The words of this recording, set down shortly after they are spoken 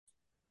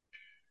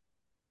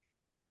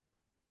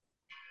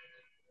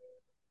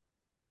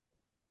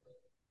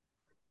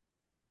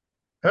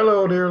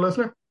Hello, dear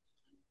listener.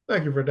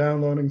 Thank you for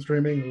downloading,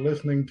 streaming,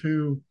 listening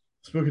to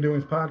Spooky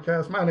Doings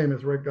podcast. My name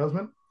is Rick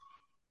Guzman.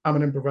 I'm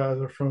an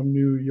improviser from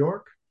New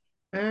York,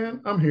 and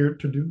I'm here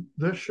to do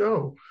this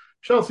show.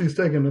 Chelsea's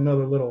taking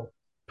another little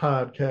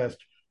podcast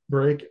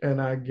break,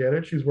 and I get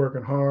it. She's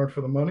working hard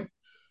for the money,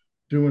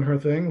 doing her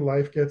thing.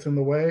 Life gets in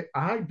the way.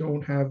 I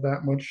don't have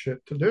that much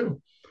shit to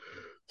do.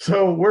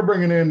 So we're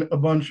bringing in a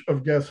bunch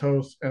of guest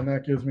hosts, and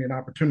that gives me an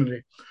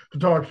opportunity to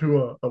talk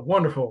to a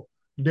wonderful,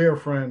 dear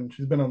friend.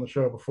 She's been on the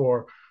show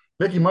before.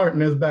 Vikki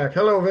Martin is back.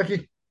 Hello,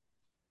 Vikki.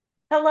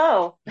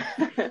 Hello.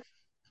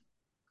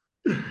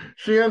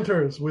 She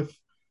enters with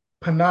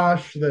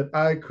panache that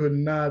I could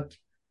not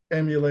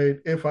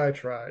emulate if I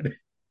tried.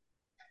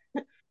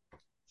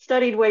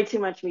 Studied way too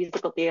much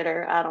musical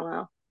theater. I don't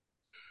know.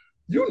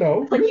 You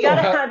know, It's like you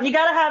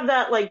gotta have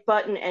that like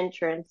button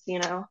entrance. you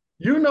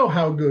know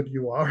how good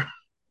you are.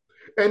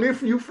 And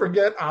if you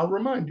forget, I'll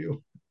remind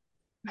you.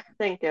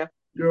 Thank you.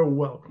 You're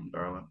welcome,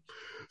 darling.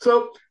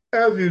 So,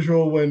 as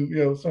usual,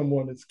 when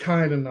someone is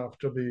kind enough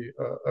to be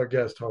a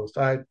guest host,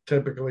 I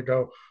typically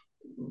go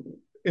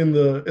in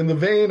the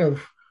vein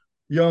of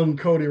young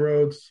Cody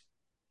Rhodes.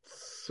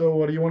 So,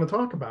 what do you want to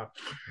talk about?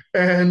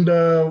 And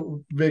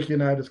Vikki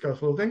and I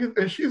discussed a little thing,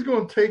 and she's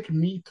going to take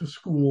me to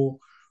school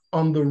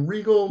on the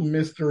Regal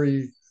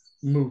mystery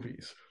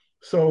movies.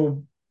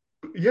 So,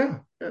 yeah,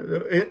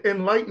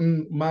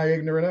 enlighten my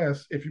ignorant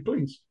ass, if you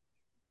please.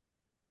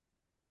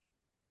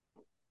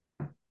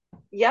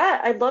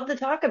 Yeah, I'd love to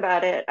talk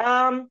about it.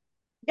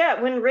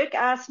 Yeah, when Rick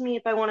asked me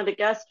if I wanted a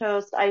guest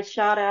host, I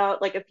shot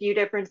out like a few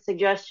different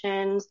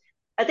suggestions.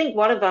 I think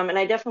one of them, and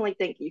I definitely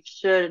think you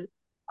should,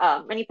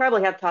 and you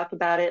probably have talked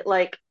about it,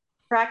 like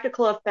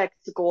practical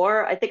effects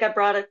gore. I think I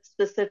brought it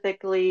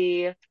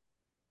specifically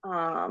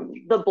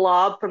the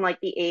Blob from like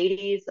the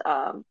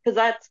 80s, because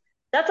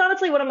that's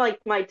honestly one of like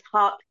my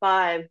top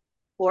five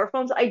horror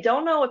films. I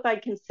don't know if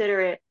I'd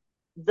consider it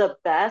the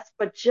best,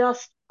 but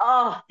just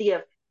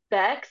the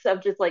effects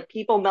of just like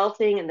people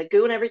melting and the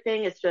goo and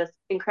everything is just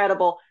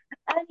incredible.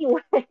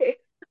 Anyway,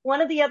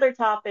 one of the other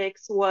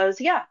topics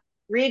was, yeah,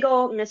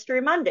 Regal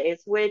Mystery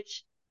Mondays,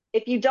 which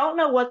if you don't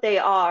know what they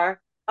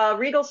are,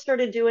 Regal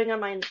started doing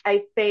them in,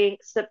 I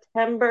think,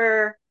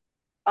 September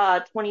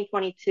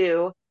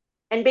 2022.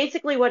 And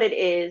basically, what it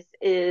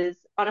is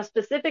on a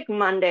specific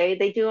Monday,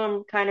 they do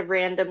them kind of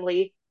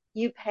randomly.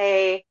 You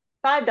pay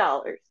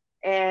 $5.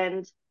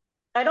 And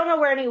I don't know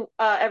where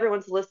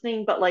everyone's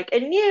listening, but like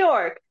in New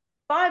York,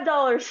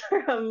 $5 for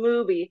a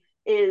movie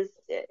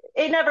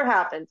it never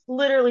happens.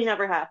 Literally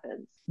never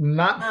happens.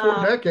 Not for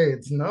Um,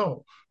 decades,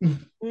 no.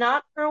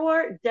 Not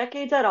for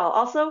decades at all.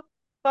 Also,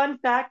 fun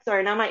fact,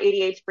 sorry, now my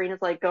ADHD brain is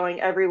like going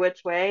every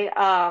which way.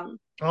 I'll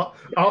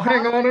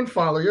hang on and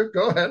follow you.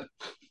 Go ahead.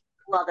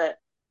 Love it.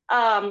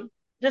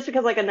 Just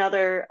because like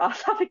another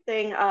off-topic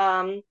thing.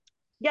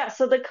 Yeah,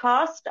 so the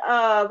cost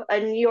of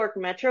a New York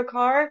Metro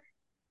car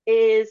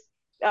is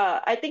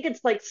I think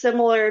it's like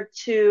similar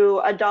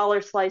to a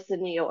dollar slice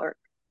in New York.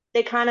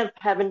 They kind of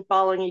have been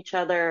following each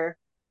other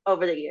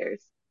over the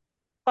years.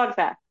 Fun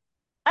fact.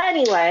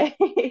 Anyway,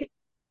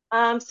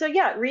 so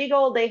yeah,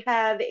 Regal, they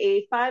have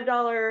a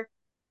 $5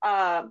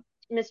 uh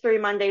Mystery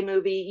Monday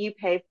movie. You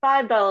pay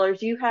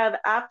 $5. You have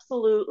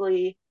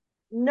absolutely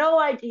no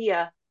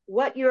idea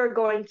what you're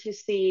going to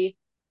see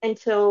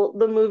until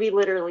the movie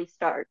literally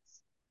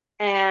starts.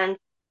 And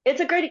it's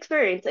a great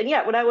experience. And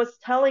yeah, when I was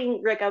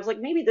telling Rick, I was like,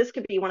 maybe this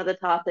could be one of the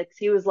topics.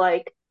 He was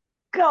like,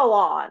 go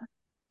on.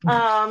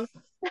 Um,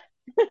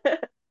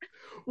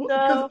 Well,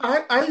 because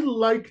so I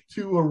like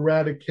to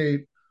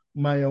eradicate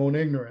my own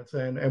ignorance,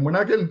 and we're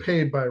not getting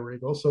paid by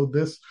Regal, so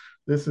this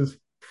is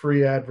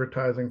free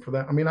advertising for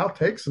that. I mean, I'll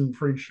take some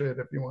free shit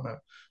if you want to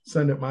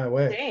send it my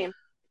way. same.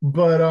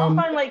 But I'll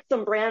find like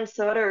some brand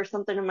soda or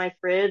something in my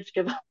fridge,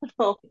 give a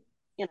little,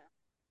 you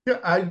know.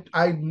 yeah,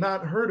 I've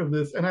not heard of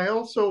this, and I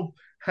also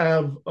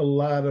have a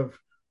lot of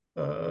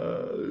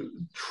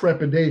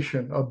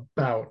trepidation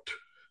about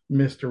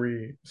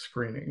mystery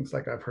screenings.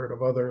 Like I've heard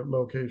of other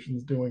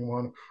locations doing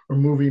one or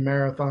movie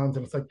marathons,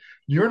 and it's like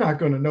you're not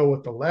going to know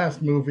what the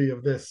last movie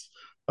of this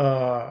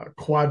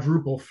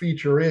quadruple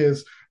feature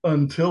is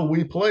until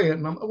we play it.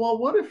 And I'm well,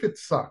 what if it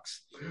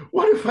sucks?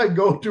 What if I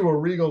go to a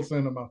Regal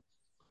cinema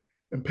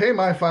and pay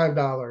my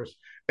 $5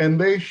 and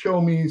they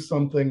show me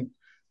something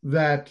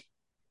that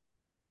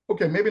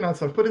okay, maybe not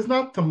such, but it's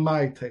not to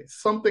my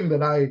taste. Something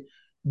that I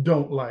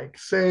don't like.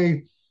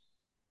 Say,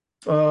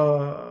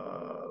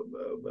 uh,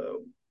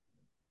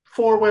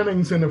 Four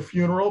Weddings and a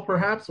Funeral,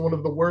 perhaps one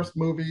of the worst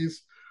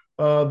movies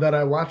that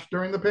I watched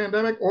during the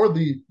pandemic, or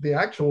the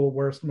actual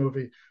worst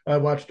movie I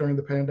watched during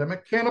the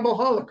pandemic, Cannibal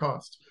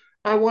Holocaust.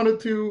 I wanted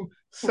to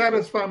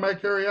satisfy my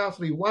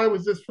curiosity. Why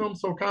was this film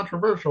so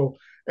controversial?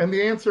 And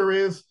the answer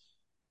is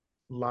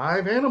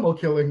live animal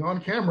killing on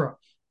camera.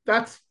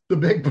 That's the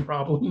big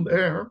problem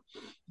there.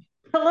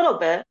 A little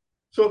bit.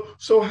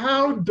 So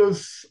how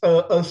does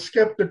a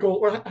skeptical,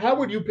 or how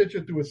would you pitch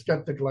it to a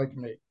skeptic like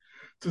me,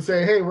 to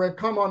say, "Hey, Rick,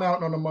 come on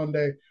out on a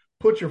Monday,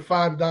 put your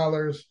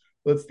 $5,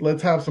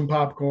 let's have some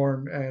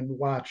popcorn and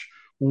watch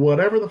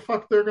whatever the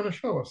fuck they're going to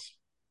show us."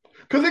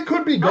 Because it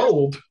could be Honest,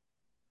 gold,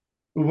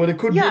 but it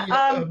could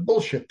yeah. be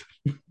bullshit.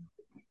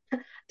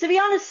 To be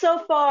honest, so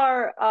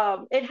far,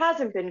 it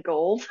hasn't been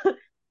gold.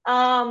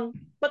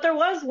 But there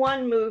was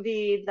one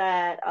movie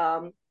that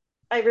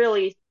I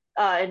really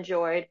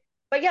enjoyed.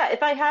 But yeah,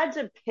 if I had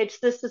to pitch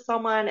this to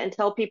someone and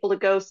tell people to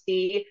go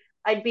see,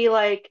 I'd be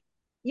like,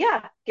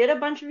 yeah, get a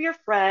bunch of your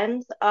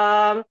friends,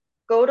 go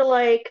to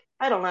like,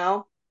 I don't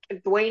know,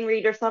 Dwayne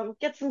Reed or something,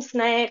 get some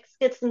snacks,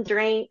 get some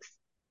drinks,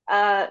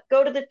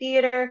 go to the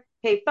theater,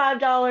 pay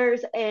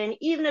 $5, and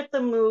even if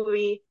the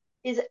movie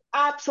is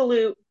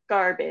absolute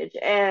garbage,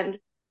 and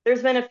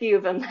there's been a few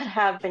of them that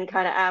have been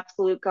kind of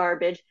absolute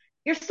garbage,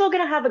 you're still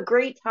going to have a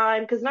great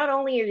time because not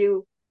only are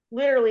you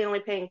literally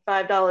only paying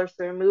 $5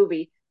 for a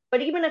movie,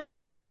 but even if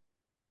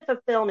a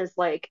film is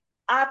like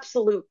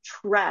absolute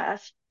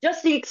trash,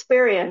 just the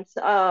experience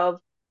of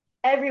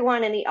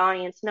everyone in the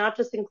audience, not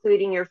just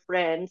including your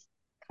friends,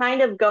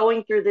 kind of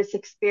going through this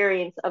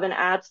experience of an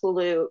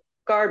absolute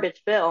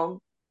garbage film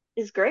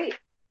is great.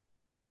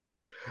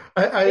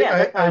 I, So yeah, I,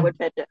 that's I, how I I, would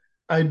pitch it.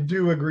 I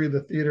do agree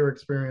the theater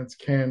experience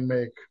can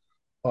make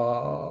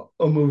a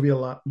movie a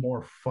lot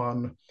more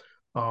fun.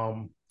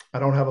 Um, I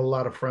don't have a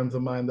lot of friends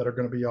of mine that are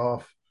going to be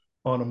off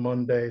on a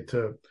Monday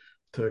to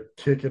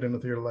kick it in the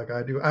theater like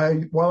I do.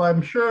 While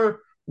I'm sure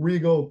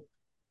Regal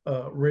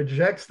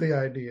rejects the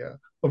idea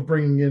of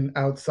bringing in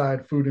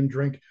outside food and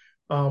drink,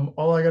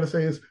 all I got to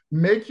say is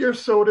make your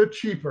soda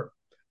cheaper.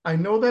 I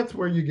know that's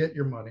where you get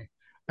your money.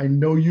 I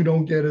know you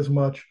don't get as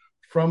much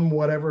from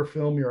whatever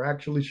film you're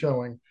actually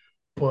showing,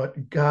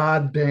 but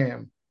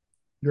goddamn,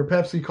 your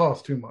Pepsi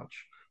costs too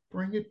much.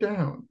 Bring it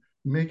down.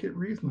 Make it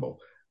reasonable.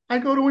 I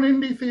go to an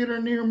indie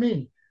theater near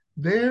me.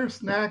 Their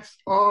snacks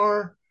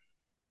are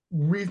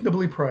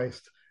reasonably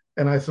priced,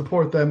 and I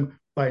support them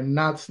by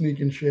not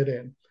sneaking shit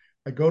in.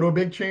 I go to a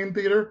big chain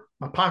theater,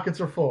 my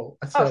pockets are full.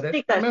 I Oh, said it,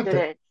 sneak I that meant shit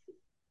it. in.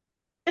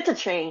 It's a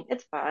chain.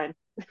 It's fine.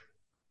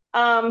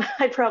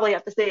 I'd probably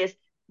have to say is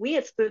we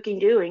at Spooky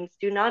Doings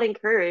do not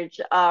encourage.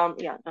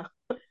 Yeah, no.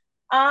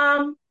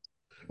 Um,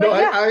 No, but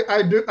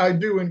yeah, I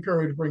do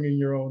encourage bringing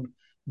your own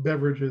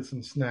beverages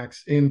and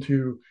snacks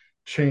into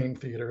chain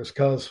theaters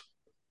because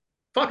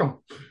fuck them.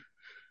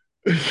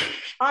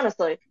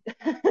 honestly,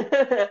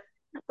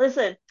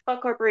 listen,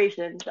 fuck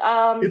corporations.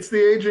 It's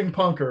the aging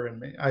punker in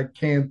me. I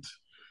can't.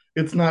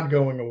 It's not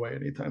going away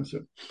anytime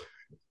soon.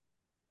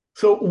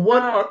 So,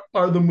 what uh,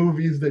 are the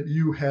movies that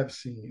you have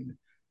seen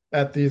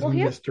at these well,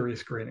 here, mystery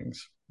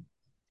screenings?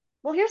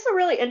 well, here's a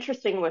really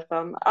interesting with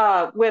them.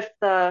 With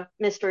the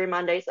Mystery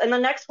Mondays, and the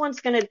next one's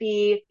gonna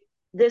be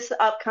this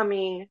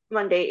upcoming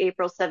Monday,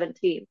 April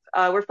 17th.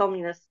 We're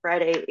filming this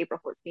Friday, April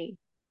 14th.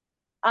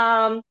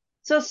 Um,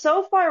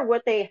 so far,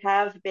 what they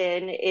have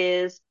been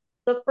is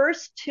the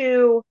first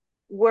two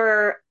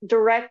were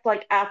direct,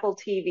 like Apple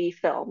TV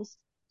films.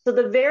 So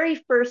the very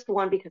first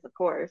one, because of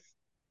course,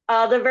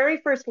 the very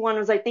first one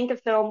was, I think, a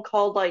film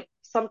called like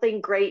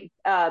something great,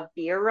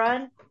 Beer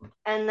Run,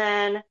 and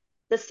then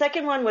the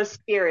second one was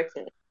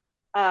Spirited,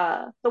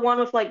 the one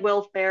with like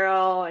Will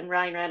Ferrell and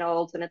Ryan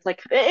Reynolds, and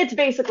it's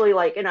basically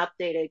like an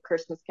updated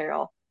Christmas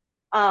Carol.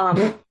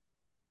 Um,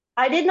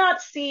 I did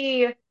not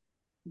see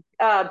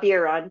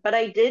Beer Run, but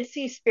I did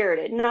see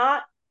Spirited,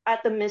 not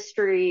at the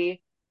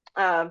Mystery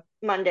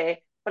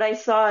Monday, but I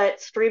saw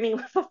it streaming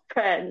with a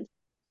friend.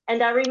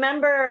 And I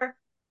remember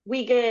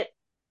we get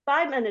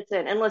 5 minutes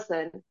in, and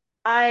listen,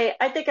 I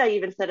think I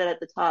even said it at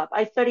the top.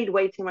 I studied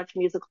way too much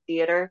musical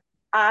theater.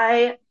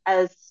 I,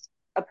 as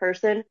a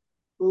person,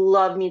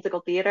 love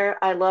musical theater.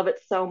 I love it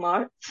so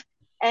much.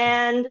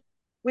 And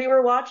we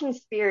were watching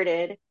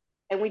Spirited,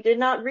 and we did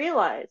not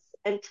realize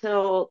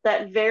until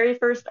that very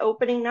first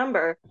opening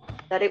number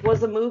that it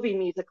was a movie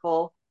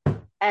musical.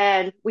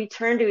 And we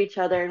turned to each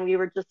other and we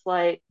were just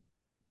like,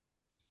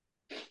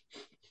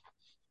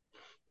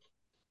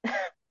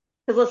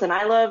 because listen,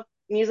 I love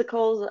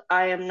musicals.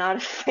 I am not a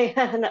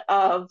fan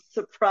of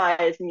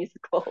surprise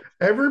musicals.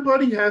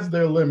 Everybody has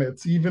their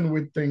limits, even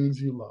with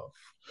things you love.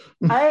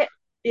 I,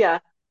 yeah,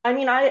 I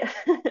mean,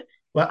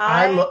 But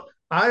I,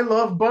 I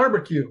love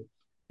barbecue.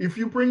 If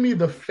you bring me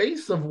the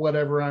face of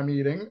whatever I'm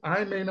eating,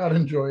 I may not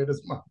enjoy it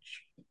as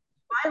much.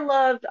 I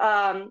loved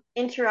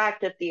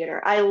interactive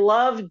theater. I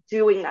love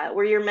doing that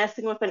where you're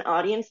messing with an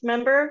audience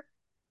member.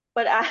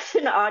 But as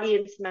an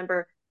audience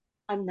member,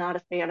 I'm not a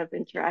fan of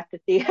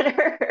interactive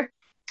theater.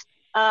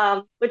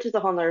 Which is a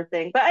whole nother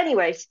thing. But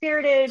anyway,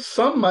 Spirited,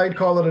 Some might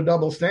call it a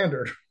double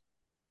standard.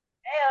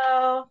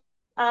 heyo.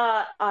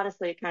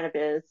 Honestly, it kind of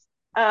is.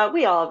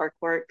 We all have our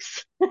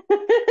quirks.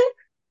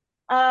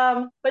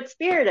 But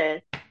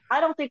Spirited, I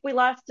don't think we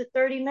lasted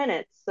 30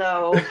 minutes,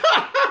 so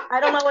I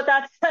don't know what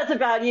that says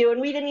about you,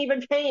 and we didn't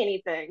even pay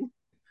anything.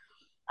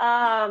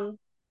 Um,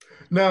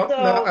 Now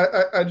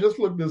so I just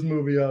looked this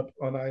movie up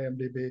on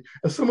IMDb.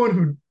 As someone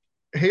who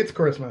hates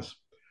Christmas,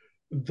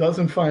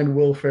 doesn't find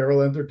Will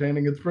Ferrell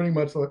entertaining, it's pretty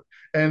much like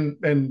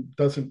and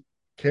doesn't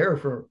care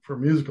for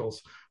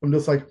musicals. I'm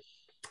just like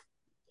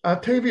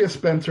Octavia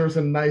Spencer's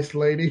a nice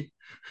lady.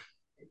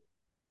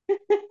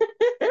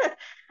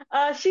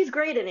 she's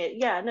great in it.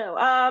 Yeah,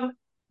 no.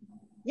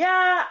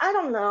 Yeah, I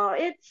don't know.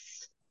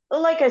 It's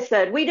like I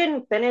said, we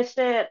didn't finish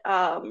it.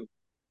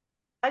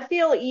 I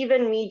feel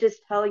even me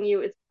just telling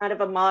you it's kind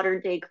of a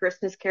modern day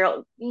Christmas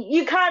Carol,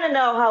 you kind of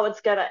know how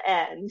it's gonna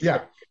end.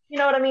 Yeah. You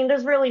know what I mean?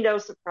 There's really no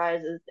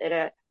surprises in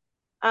it.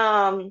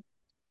 Um,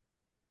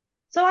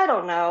 so I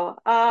don't know.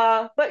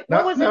 But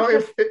what Now, was now,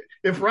 interesting?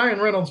 if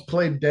Ryan Reynolds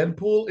played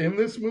Deadpool in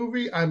this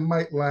movie, I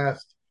might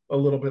last a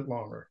little bit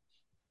longer.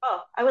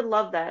 Oh, I would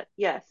love that.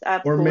 Yes,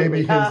 Or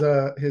maybe absolutely.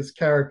 his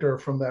character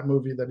from that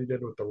movie that he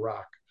did with The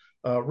Rock,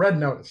 Red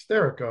Note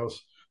Hystericos.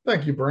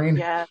 Thank you, Brain.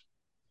 Yeah,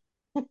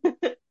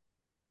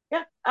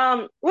 yeah.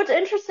 What's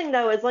interesting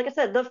though is, like I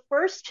said, the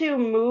first two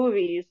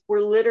movies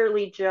were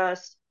literally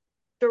just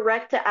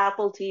direct to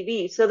Apple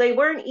TV, so they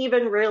weren't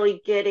even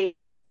really getting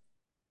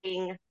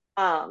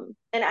an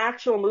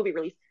actual movie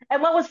release.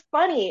 And what was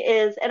funny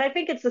is, and I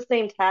think it's the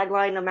same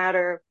tagline no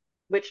matter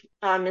which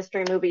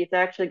mystery movie it's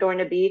actually going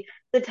to be.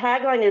 The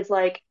tagline is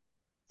like,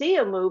 "See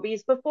a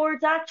movies before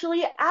it's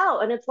actually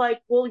out," and it's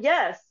like, well,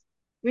 yes.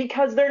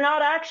 Because they're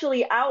not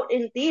actually out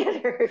in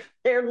theaters.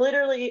 They're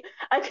literally,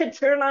 I could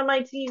turn on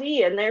my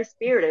TV and they're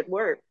spirited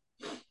work.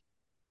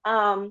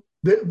 Um,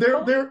 but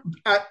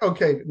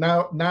Okay.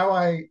 Now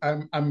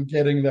I'm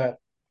getting that.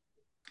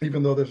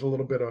 Even though there's a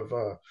little bit of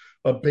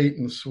a bait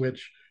and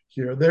switch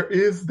here, there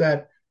is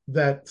that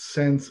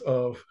sense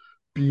of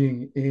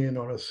being in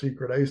on a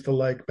secret. I used to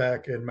like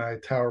back in my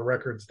Tower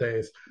Records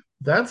days.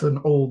 That's an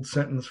old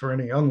sentence for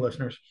any young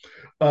listeners.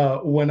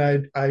 When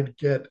I'd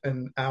get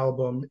an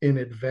album in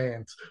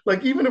advance,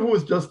 like even if it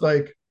was just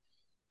like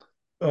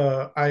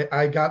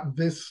I got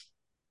this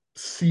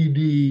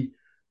CD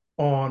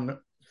on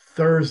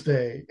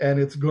Thursday and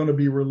it's going to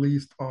be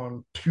released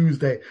on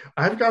Tuesday.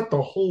 I've got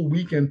the whole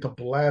weekend to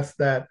blast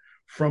that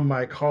from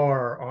my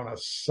car on a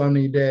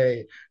sunny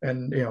day.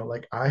 And,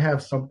 like I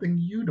have something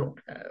you don't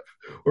have.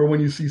 Or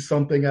when you see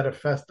something at a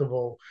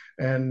festival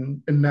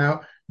and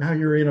now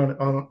you're in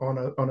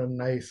on a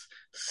nice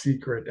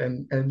secret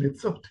and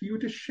it's up to you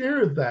to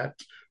share that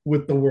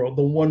with the world,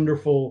 the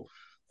wonderful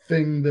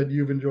thing that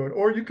you've enjoyed.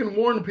 Or you can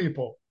warn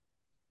people,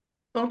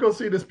 don't go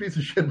see this piece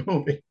of shit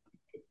movie.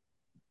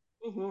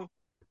 mhm,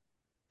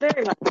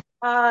 very much.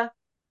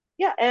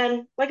 Yeah,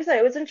 and like I said,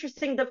 it was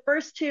interesting. The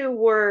first two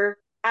were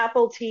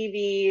Apple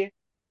TV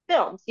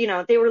films.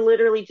 They were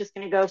literally just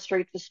going to go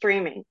straight to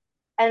streaming.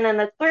 And then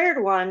the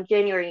third one,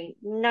 January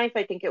 9th,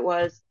 I think it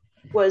was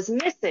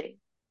Missing,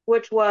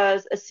 which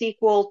was a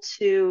sequel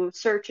to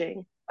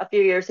Searching a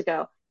few years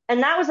ago.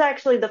 And that was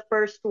actually the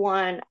first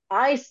one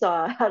I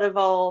saw out of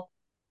all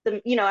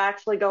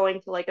actually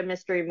going to like a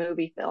mystery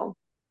movie film.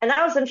 And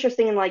that was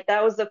interesting. And like,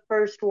 that was the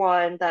first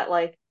one that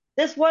like,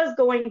 this was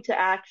going to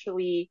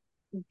actually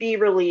be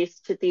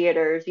released to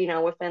theaters,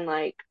 within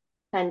like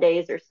 10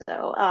 days or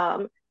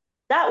so.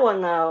 That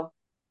one though,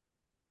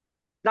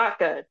 not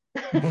good.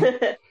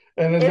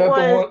 And is It that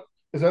the was one?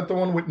 Is that the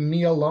one with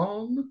Nia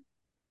Long?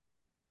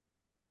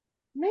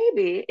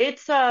 maybe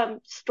it's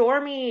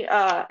Stormy,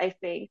 I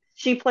think.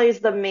 She plays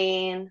the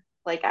main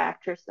like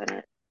actress in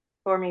it.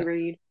 Stormy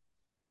Reed.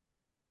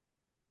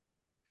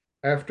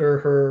 After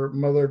her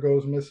mother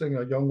goes missing,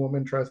 a young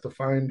woman tries to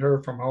find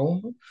her from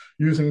home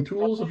using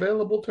tools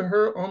available to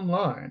her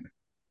online.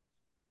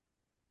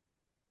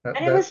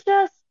 And it That was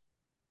just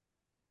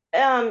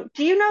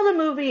do you know the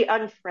movie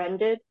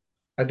Unfriended?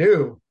 I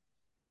do.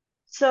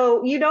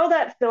 So you know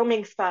that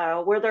filming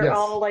style where they're Yes,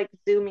 all like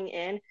zooming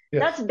in?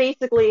 yes. That's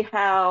basically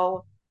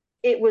how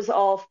it was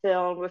all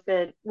filmed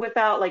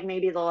without like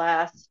maybe the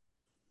last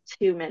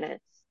 2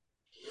 minutes.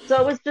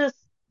 So it was just,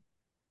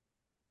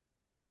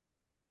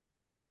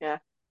 yeah,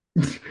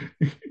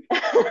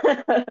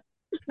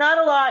 not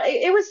a lot.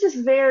 It was just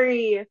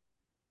very,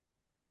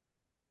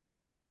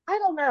 I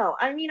don't know.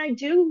 I mean, I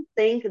do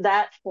think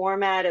that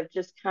format of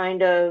just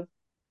kind of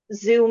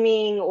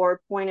zooming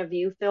or point of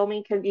view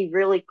filming can be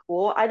really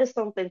cool. I just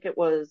don't think it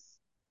was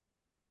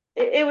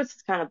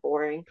just kind of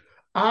boring.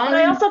 But I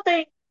I also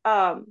think,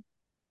 um,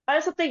 I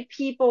also think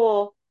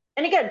people,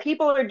 and again,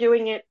 people are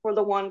doing it for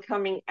the one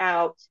coming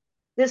out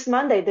this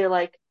Monday. They're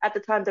like, at the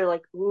time, they're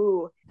like,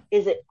 ooh,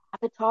 is it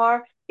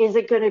Avatar? Is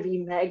it going to be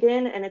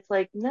Megan? And it's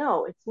like,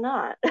 no, it's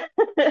not.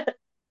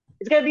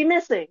 It's going to be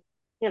missing,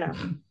 you know.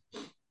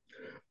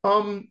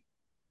 um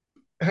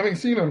having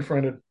seen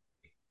Unfriended,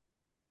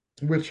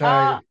 which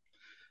Uh,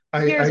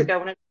 years I ago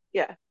when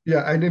yeah,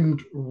 yeah, I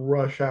didn't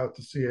rush out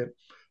to see it.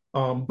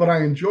 But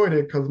I enjoyed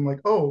it because I'm like,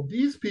 oh,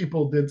 these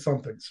people did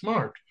something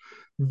smart.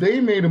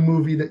 They made a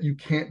movie that you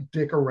can't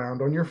dick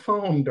around on your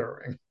phone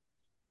during.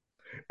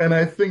 And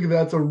I think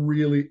that's a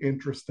really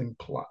interesting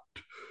plot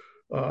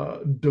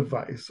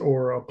device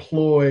or a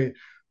ploy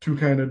to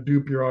kind of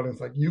dupe your audience.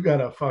 Like, you got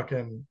to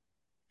fucking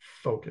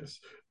focus.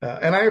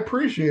 And I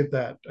appreciate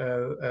that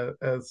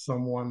as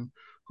someone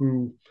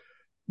who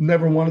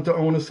never wanted to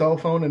own a cell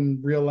phone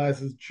and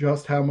realizes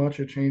just how much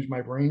it changed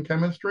my brain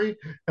chemistry.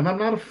 And I'm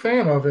not a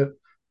fan of it,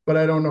 but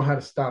I don't know how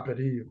to stop it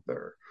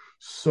either.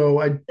 So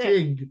I yeah.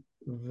 dig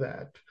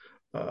that.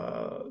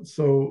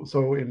 So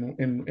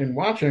in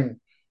watching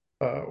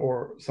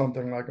or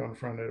something like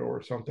Unfriended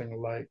or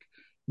something like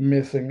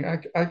missing.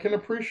 I can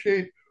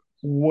appreciate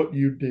what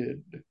you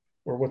did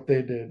or what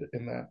they did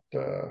in that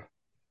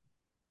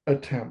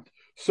attempt.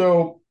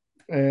 So,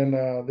 and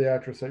the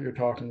actress that you're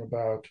talking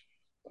about,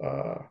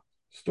 uh,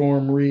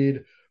 Storm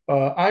Reed,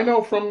 I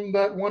know from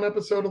that one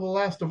episode of The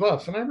Last of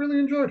Us, and I really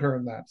enjoyed her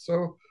in that.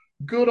 So,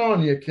 good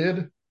on you,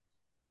 kid.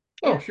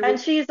 Oh, Yeah, she was. and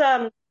she's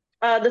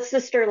the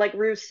sister, like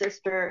Rue's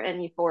sister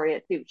in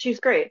Euphoria too. She's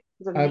great.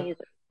 She's I've amazing.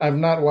 I've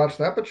not watched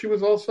that, but she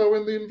was also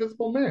in The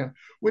Invisible Man,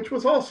 which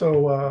was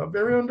also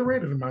very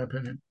underrated in my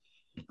opinion.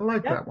 I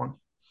like Yeah. that one.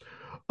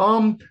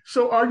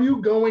 So are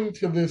you going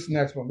to this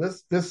next one?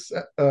 This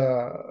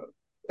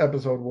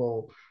episode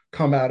will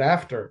come out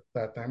after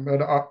that thing,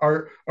 but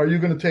are you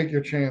going to take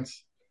your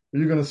chance? Are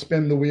you going to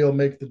spin the wheel,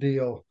 make the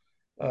deal,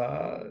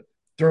 uh,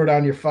 throw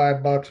down your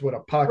 $5 with a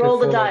pocket Roll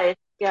the full of dice.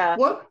 Yeah.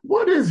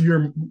 what is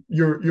your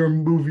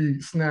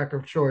movie snack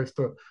of choice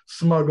to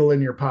smuggle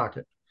in your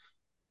pocket?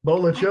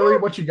 Bowl of I chili?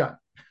 got What you got?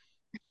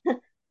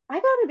 I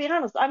gotta be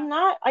honest, I'm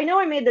not. I know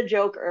I made the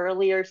joke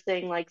earlier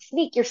saying like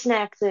sneak your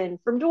snacks in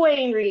from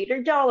Dwayne Reed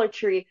or Dollar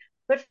Tree,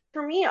 but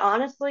for me,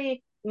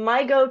 honestly,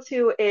 my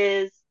go-to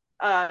is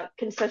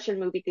concession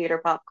movie theater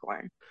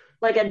popcorn.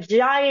 Like a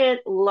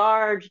giant,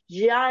 large,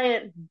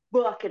 giant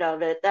bucket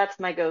of it. That's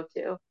my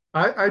go-to.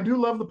 I do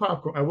love the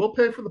popcorn. I will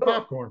pay for the Oh,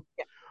 popcorn.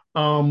 yeah.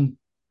 Um,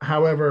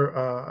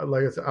 however,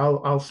 like I said,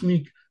 I'll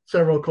sneak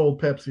several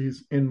cold Pepsis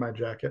in my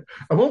jacket.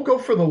 I won't go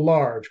for the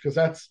large because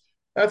that's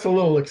a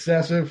little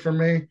excessive for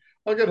me.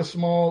 I'll get a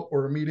small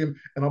or a medium,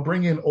 and I'll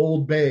bring in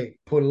Old Bay,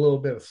 put a little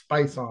bit of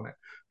spice on it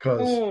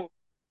because Mm,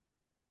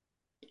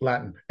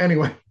 Latin.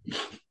 Anyway,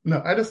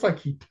 no, I just like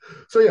heat.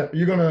 So yeah,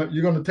 you're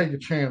gonna take a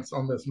chance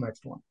on this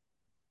next one.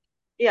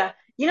 yeah.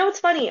 You know what's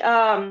funny?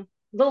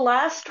 The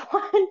last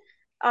one,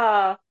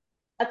 uh,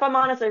 if I'm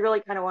honest, I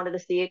really kind of wanted to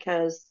see it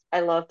because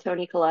I love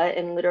Toni Collette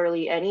in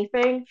literally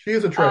anything. She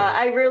is a treasure.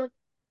 I really,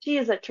 she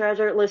is a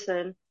treasure.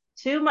 Listen,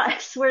 I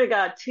swear to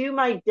God, to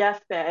my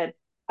deathbed,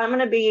 I'm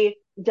gonna be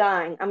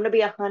dying. I'm gonna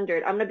be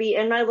 100. I'm gonna be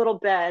in my little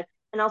bed,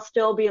 and I'll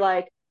still be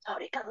like,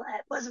 Toni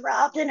Collette was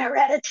robbed in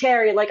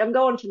Hereditary. Like I'm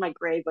going to my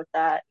grave with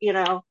that, you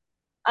know.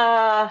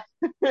 Uh,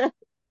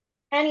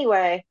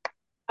 anyway,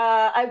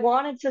 I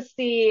wanted to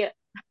see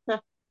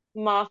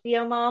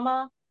Mafia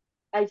Mama.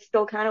 I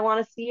still kind of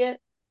want to see it.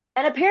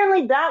 And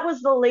apparently that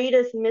was the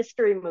latest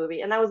mystery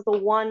movie, and that was the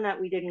one that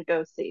we didn't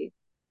go see.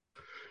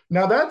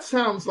 Now that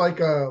sounds like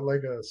a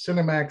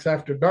Cinemax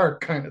After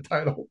Dark kind of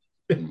title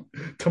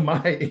to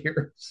my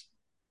ears.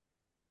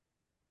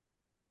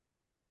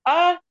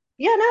 Uh,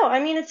 yeah, no, I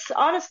mean it's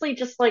honestly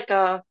just like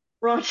a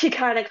raunchy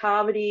kind of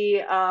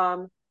comedy.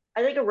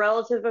 I think a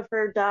relative of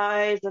her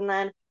dies, and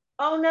then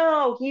oh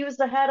no, he was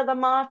the head of the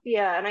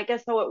mafia, and I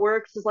guess how it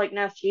works is like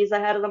now she's the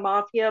head of the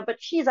mafia,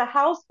 but she's a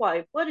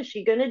housewife. What is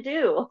she gonna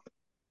do?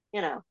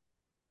 You know.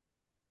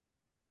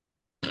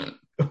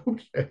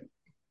 Okay.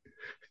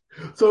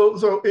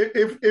 So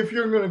if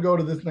you're going to go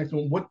to this next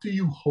one, what do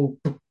you hope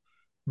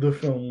the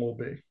film will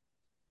be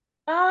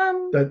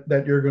Um,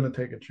 that you're going to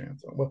take a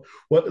chance on?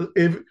 What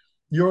if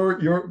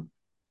you're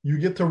you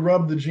get to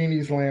rub the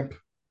genie's lamp,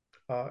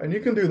 and you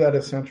can do that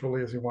as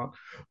centrally as you want.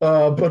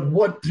 But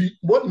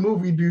what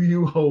movie do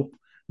you hope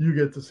you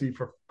get to see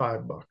for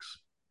 $5?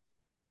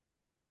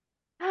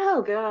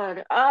 oh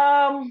God.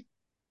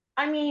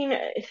 I mean,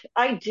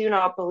 I do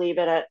not believe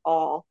it at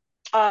all.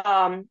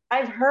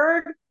 I've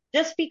heard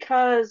just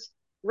because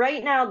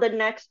right now the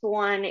next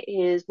one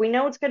is we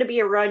know it's going to be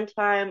a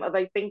runtime of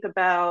I think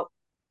about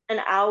an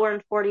hour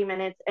and 40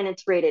 minutes and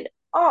it's rated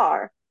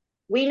R.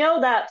 We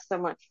know that so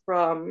much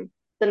from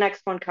the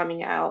next one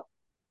coming out.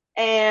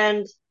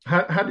 And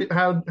How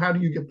do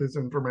you get this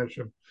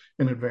information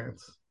in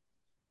advance?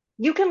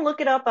 you can look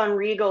it up on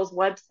Regal's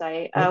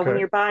website when Okay.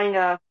 you're buying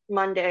a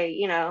Monday,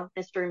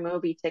 mystery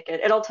movie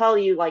ticket. It'll tell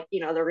you like,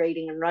 the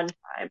rating and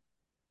runtime.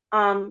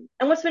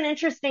 And what's been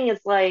interesting is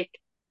like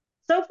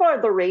so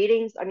far the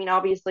ratings, I mean,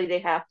 obviously they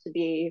have to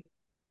be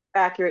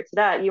accurate to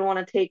that. You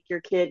want to take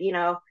your kid,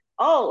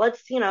 oh,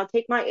 let's,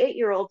 take my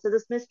 8-year-old to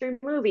this mystery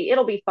movie.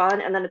 It'll be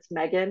fun. And then it's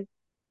Megan.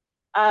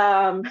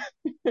 Um,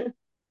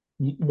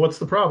 What's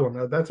the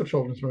problem? That's a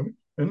children's movie,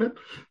 isn't it?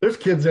 There's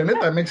kids in it.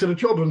 That makes it a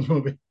children's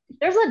movie.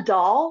 there's a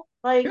doll.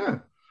 Like, Yeah.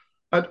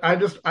 I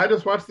just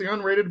watched the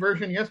unrated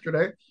version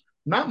yesterday.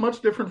 Not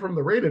much different from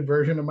the rated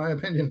version, in my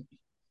opinion.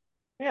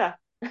 yeah.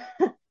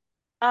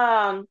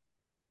 Um,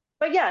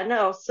 but yeah,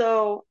 no.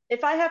 So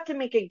if I have to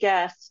make a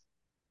guess,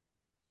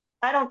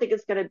 I don't think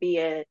it's gonna be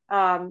it.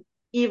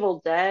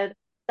 Evil Dead.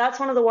 That's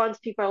one of the ones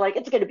people are like,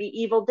 it's gonna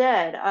be Evil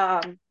Dead.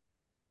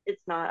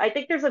 It's not. I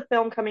think there's a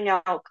film coming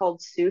out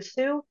called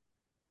Susu.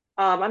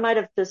 I might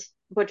have just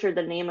butchered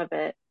the name of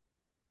it.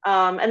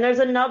 And there's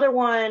another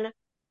one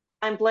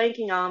I'm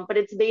blanking on, but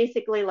it's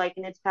basically like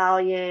an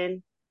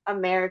Italian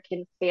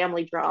American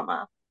family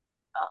drama.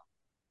 Uh,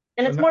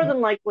 and it's Not more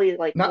than likely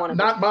like one not of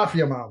the. not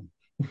Mafia Mom.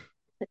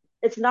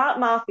 It's not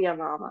Mafia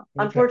Mama.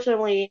 Okay.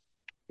 Unfortunately,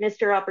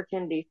 Mr.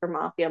 Opportunity for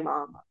Mafia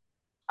Mama.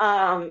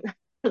 Um,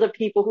 for the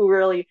people who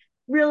really,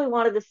 really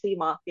wanted to see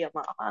Mafia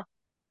Mama.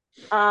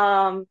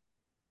 Um,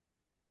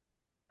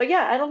 but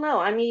yeah, I don't know.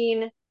 I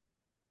mean,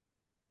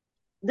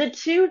 The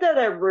two that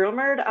are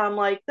rumored, I'm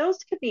like, those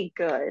could be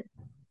good.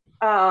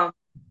 Um,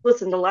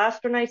 Listen, the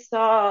last one I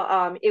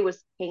saw, it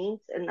was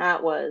Paint, and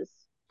that was,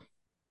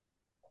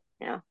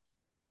 yeah,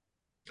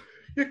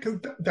 Yeah, because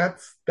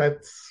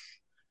that's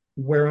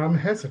where I'm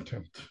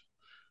hesitant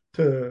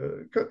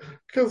to,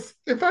 because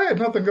if I had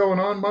nothing going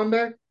on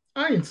Monday,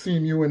 I ain't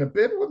seen you in a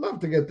bit. Would love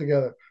to get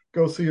together,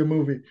 go see a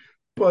movie,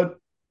 but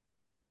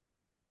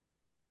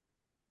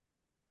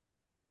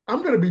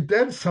I'm going to be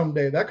dead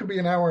someday. That could be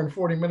an hour and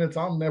 40 minutes.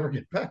 I'll never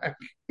get back.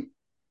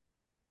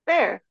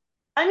 fair.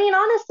 I mean,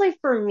 honestly,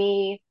 for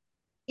me,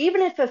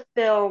 even if a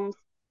film,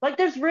 like,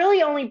 there's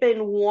really only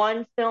been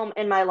one film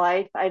in my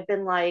life I've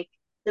been like,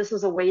 this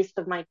was a waste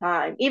of my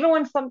time. Even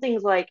when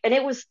something's like, and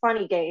it was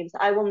Funny Games,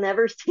 I will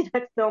never see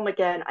that film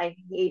again. I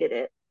hated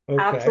it.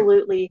 Okay.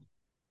 Absolutely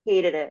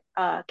hated it.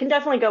 Can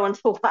definitely go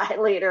into why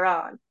later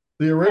on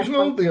The at some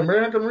original, the point.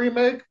 American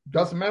remake,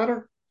 doesn't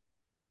matter.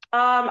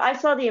 I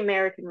saw the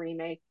American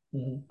remake,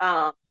 Mhm.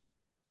 um,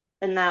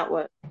 and that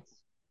was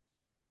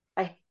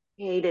I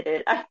hated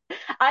it.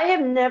 I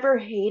have never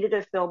hated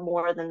a film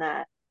more than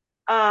that.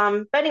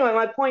 But anyway,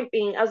 my point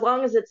being, as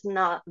long as it's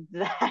not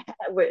that,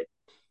 which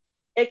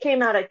it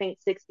came out, I think,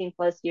 16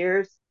 plus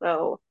years,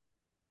 so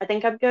I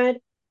think I'm good.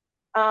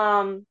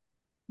 Um,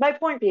 my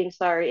point being,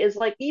 sorry, is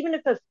like even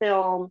if a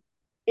film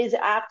is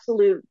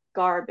absolute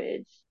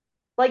garbage,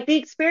 like the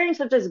experience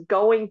of just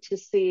going to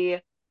see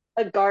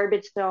a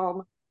garbage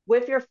film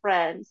with your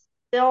friends,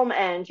 film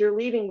ends, you're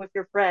leaving with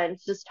your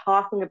friends, just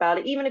talking about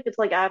it, even if it's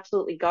like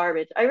absolutely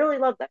garbage. I really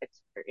love that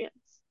experience.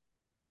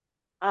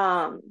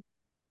 Um,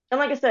 and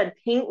like I said,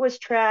 Paint was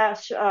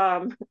trash.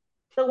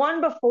 The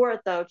one before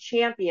it though,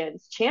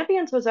 Champions.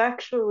 Champions was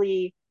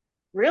actually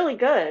really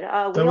good.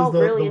 That We was all the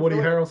really Woody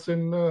enjoyed it.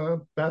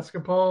 Harrelson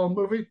basketball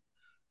movie.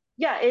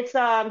 Yeah, it's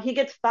he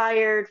gets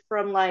fired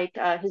from like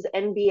his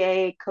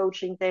NBA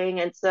coaching thing,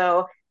 and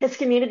so his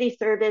community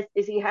service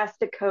is he has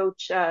to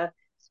coach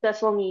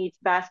special needs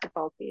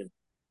basketball team.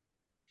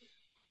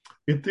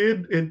 It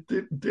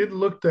did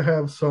look to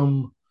have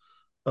some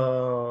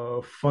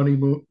funny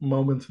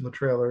moments in the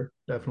trailer,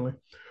 definitely.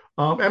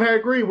 And I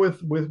agree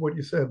with what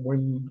you said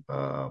when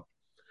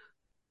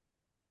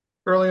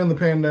early in the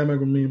pandemic,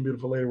 when me and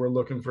Beautiful Lady were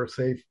looking for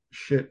safe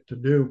shit to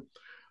do,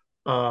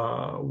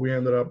 we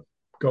ended up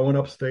going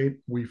upstate.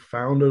 We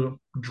found a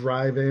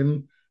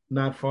drive-in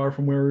not far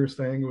from where we were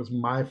staying. It was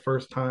my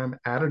first time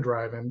at a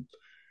drive-in,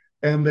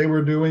 and they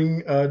were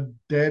doing a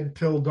Dead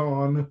Till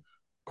Dawn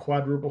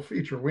quadruple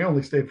feature. We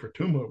only stayed for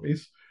two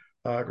movies,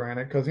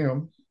 granted, because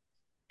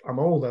I'm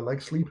old. I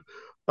like sleep.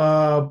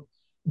 Uh,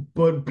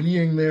 but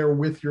being there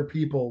with your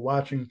people,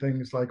 watching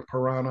things like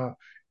Piranha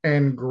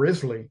and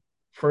Grizzly,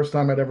 first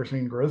time I'd ever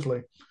seen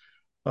Grizzly.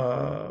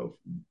 Uh,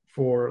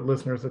 for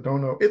listeners that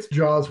don't know, it's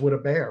Jaws with a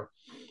bear.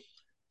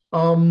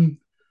 Um,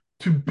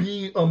 to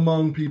be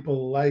among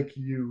people like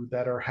you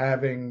that are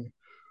having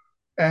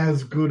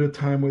as good a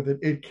time with it,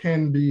 it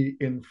can be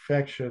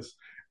infectious,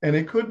 and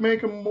it could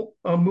make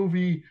a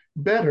movie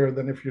better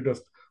than if you're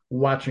just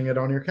watching it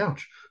on your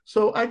couch.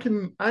 So I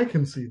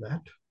can see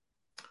that.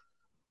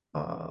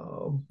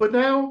 But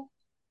now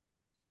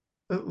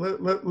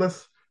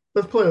let's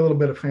play a little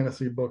bit of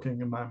fantasy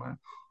booking in my mind.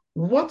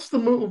 What's the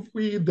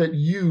movie that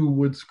you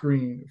would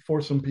screen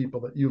for some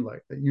people that you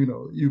like, that you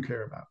know that you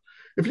care about?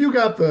 If you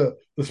got the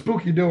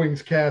Spooky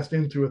Doings cast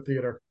into a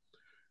theater,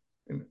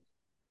 and,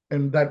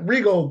 and that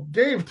Regal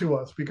gave to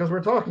us because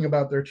we're talking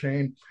about their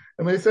chain,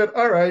 and they said,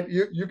 "All right,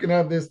 you can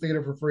have this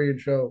theater for free and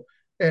show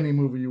any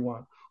movie you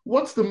want."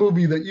 What's the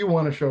movie that you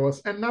want to show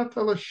us and not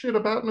tell us shit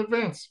about in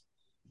advance?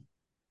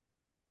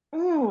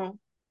 Mm,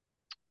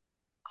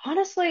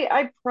 honestly,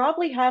 I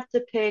probably have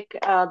to pick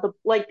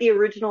the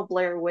original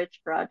Blair Witch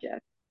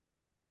Project.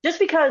 Just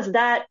because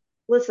that,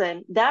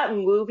 listen, that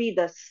movie,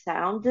 the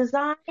sound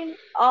design, in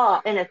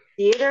a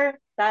theater,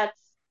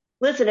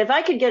 listen, if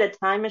I could get a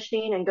time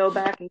machine and go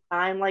back in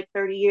time like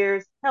 30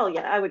 years, hell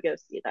yeah, I would go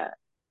see that.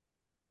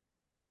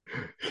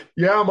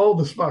 Yeah, I'm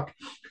old as fuck.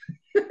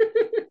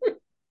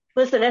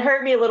 Listen, it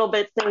hurt me a little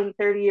bit saying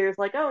 30 years,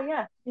 like, oh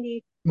yeah,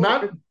 maybe,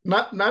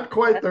 Not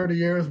quite yeah, 30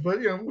 years, but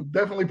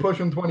definitely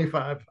pushing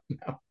 25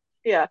 now.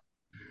 yeah.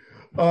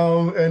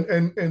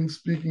 And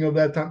speaking of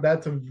that time,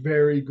 that's a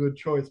very good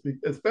choice,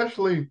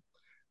 especially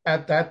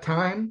at that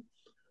time.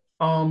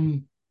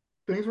 Um,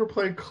 things were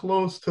played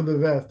close to the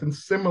vest and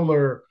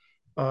similar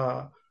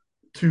uh,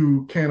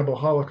 to Cannibal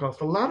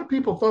Holocaust. A lot of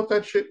people thought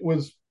that shit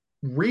was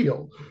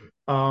real.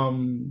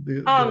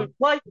 The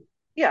Well,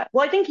 yeah,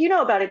 well, I think you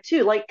know about it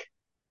too. Like,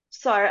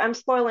 sorry, I'm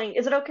spoiling.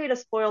 Is it okay to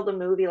spoil the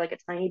movie like a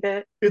tiny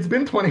bit? It's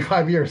been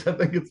 25 years. I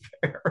think it's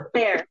fair.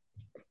 Fair.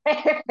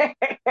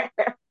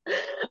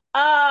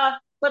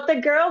 But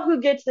the girl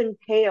who gets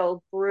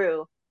impaled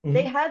through,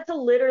 they Mhm. had to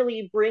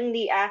literally bring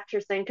the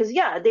actress in because,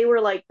 yeah, they were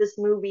like, this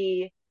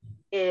movie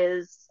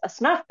is a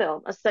snuff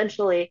film,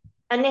 essentially.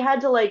 And they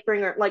had to like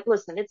bring her, like,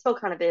 listen, it still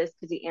kind of is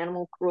because the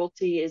animal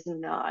cruelty is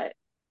not.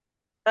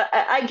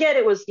 I get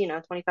it was,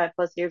 25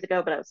 plus years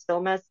ago, but I was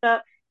still messed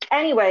up.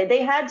 Anyway,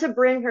 they had to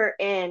bring her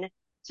in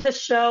to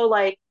show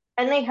like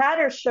And they had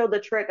her show the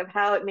trick of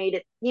how it made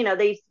it,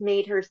 they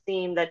made her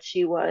seem that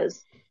she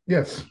was,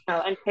 Yes.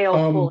 impaled fully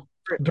Um,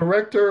 through.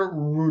 Director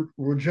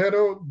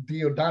Ruggero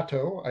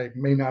Diodato, I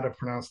may not have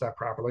pronounced that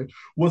properly,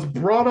 was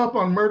brought up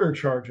on murder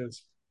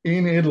charges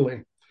in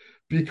Italy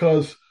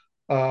because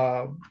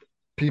uh,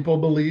 people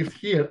believed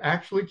he had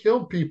actually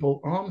killed people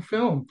on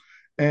film,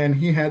 and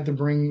he had to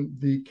bring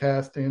the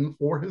cast in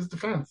for his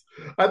defense.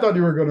 I thought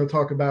you were going to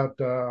talk about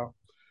the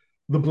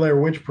Blair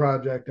Witch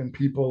Project and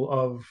people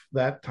of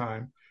that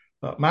time.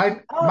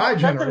 My Oh, that's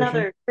generation,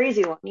 another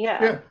crazy one.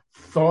 Yeah. yeah,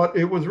 thought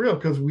it was real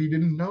because we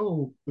didn't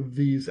know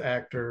these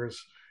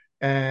actors,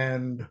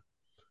 and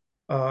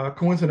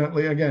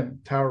coincidentally, again,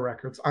 Tower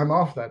Records. I'm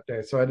off that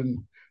day, so I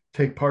didn't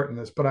take part in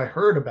this, but I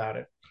heard about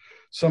it.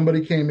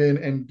 Somebody came in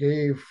and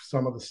gave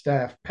some of the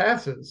staff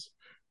passes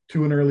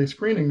to an early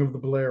screening of the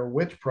Blair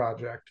Witch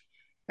Project,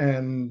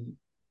 and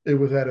it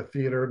was at a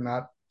theater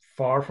not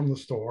far from the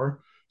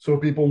store. So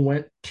people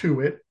went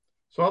to it,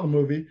 saw the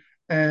movie,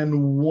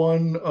 and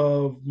one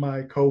of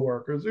my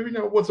coworkers,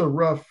 was a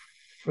rough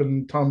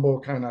and tumble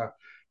kind of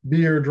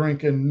beer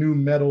drinking new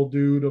metal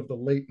dude of the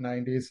late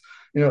 90s.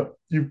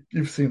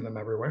 You've seen them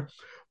everywhere.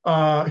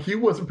 He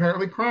was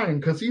apparently crying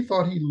because he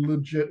thought he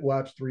legit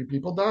watched three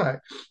people die.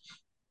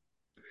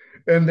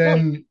 And Well,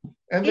 then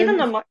and then even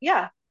you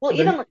yeah. Well,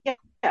 then even, yeah.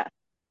 Yeah.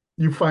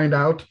 you find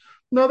out,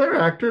 no, they're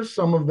actors.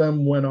 Some of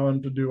them went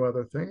on to do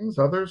other things,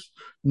 others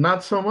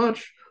not so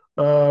much.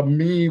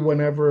 Me,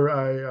 whenever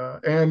I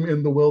am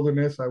in the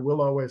wilderness, I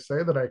will always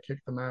say that I kick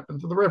the map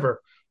into the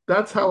river.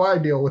 That's how I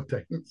deal with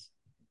things.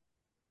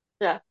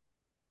 Yeah.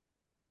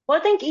 Well,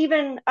 I think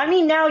even, I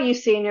mean, now you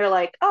see and you're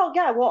like, oh,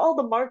 yeah, well, all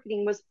the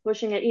marketing was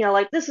pushing it,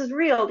 like this is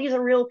real, these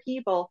are real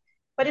people.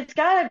 But it's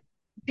got to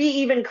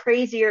be even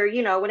crazier,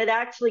 when it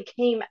actually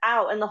came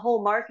out and the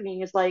whole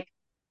marketing is like,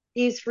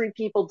 these three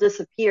people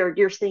disappeared.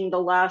 You're seeing the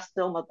last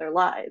film of their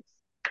lives,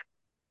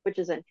 which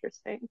is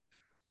interesting.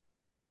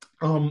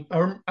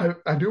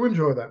 I do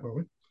enjoy that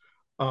movie.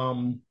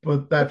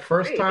 But It's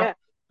great. Yeah.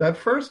 that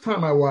first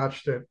time I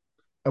watched it,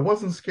 I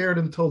wasn't scared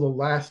until the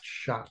last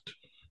shot.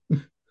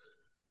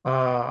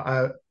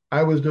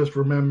 I was just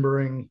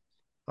remembering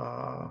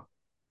uh,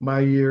 my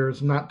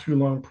years not too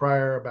long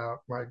prior about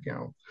like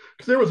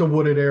because there was a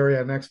wooded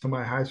area next to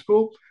my high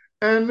school,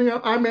 and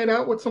I made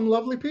out with some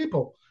lovely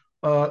people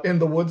in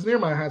the woods near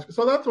my high school.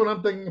 So that's what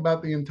I'm thinking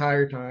about the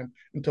entire time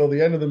until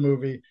the end of the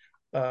movie,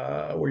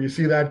 where you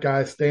see that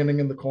guy standing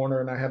in the corner,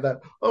 and I have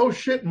that oh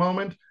shit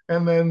moment,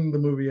 and then the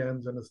movie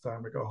ends and it's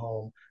time to go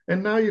home,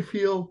 and now you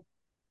feel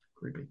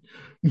creepy.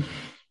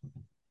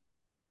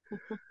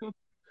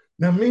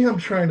 Now, me, I'm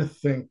trying to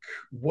think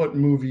what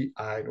movie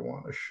I'd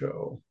want to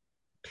show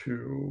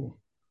to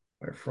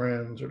my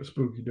friends or the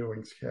Spooky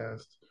Doings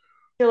cast.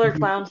 Killer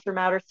clowns from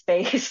outer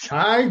space.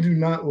 I do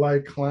not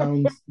like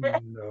clowns.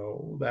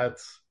 No,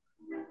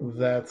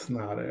 that's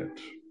not it.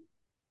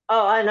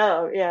 Oh, I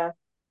know. Yeah.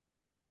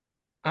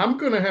 I'm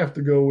gonna have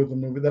to go with a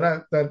movie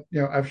that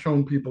I've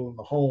shown people in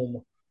the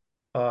home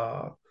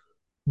uh,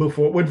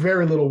 before with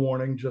very little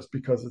warning, just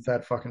because it's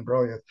that fucking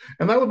brilliant,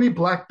 and that would be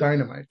Black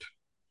Dynamite.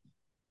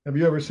 Have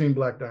you ever seen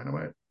Black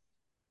Dynamite?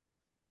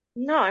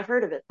 No, I've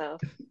heard of it though.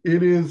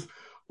 It is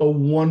a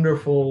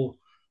wonderful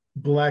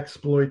black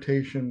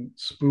exploitation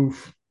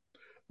spoof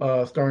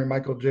starring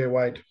Michael J.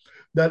 White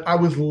that I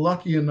was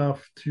lucky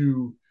enough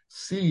to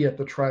see at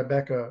the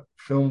Tribeca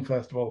Film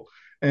Festival.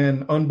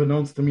 And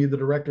unbeknownst to me, the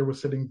director was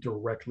sitting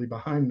directly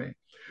behind me.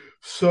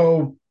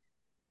 So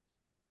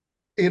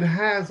it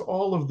has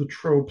all of the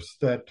tropes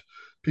that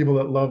people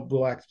that love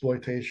black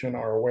exploitation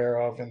are aware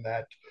of, and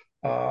that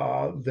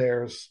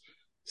there's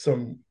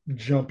some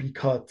jumpy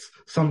cuts.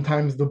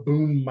 Sometimes the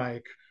boom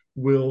mic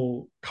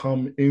will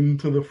come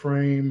into the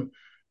frame.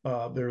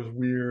 There's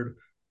weird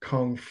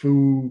kung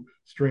fu,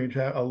 strange,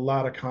 a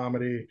lot of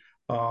comedy,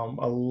 a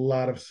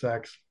lot of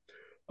sex.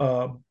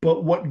 But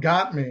what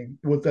got me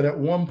was that at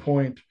one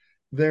point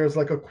there's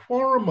like a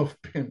quorum of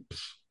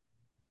pimps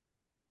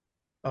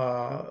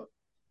uh,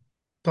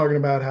 talking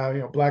about how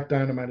Black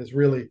Dynamite is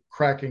really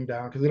cracking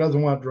down because he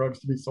doesn't want drugs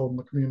to be sold in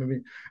the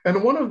community.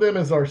 And one of them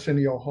is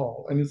Arsenio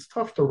Hall, and it's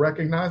tough to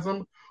recognize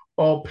him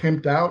all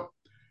pimped out.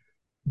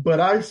 But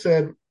I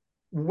said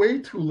way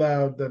too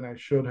loud than I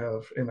should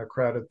have in a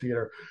crowded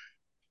theater,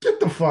 "Get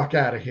the fuck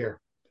out of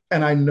here!"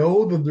 And I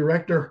know the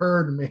director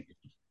heard me,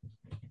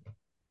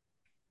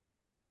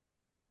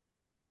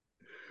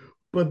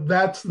 but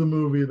that's the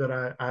movie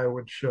that I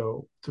would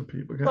show to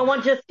people.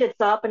 Someone just gets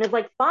up and is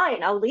like,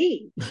 fine, I'll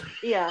leave.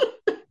 Yeah.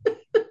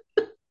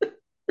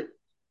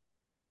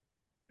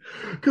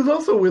 Because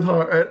also with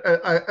horror,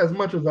 as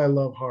much as I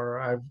love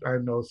horror, I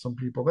know some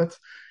people that's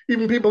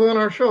even people on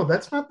our show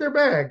that's not their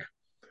bag.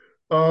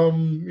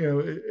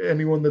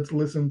 Anyone that's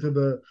listened to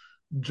the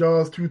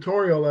Jaws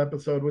tutorial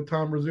episode with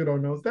Tom Rizzuto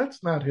knows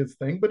that's not his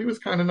thing, but he was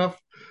kind enough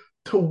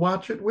to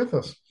watch it with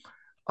us.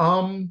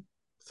 Um,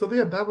 so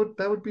yeah,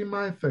 that would be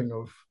my thing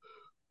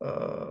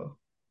of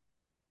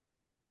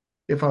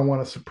if I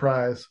want to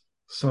surprise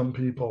some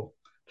people.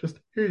 Just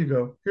here you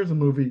go. Here's a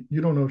movie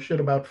you don't know shit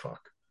about.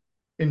 Fuck.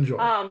 Enjoy.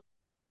 Um,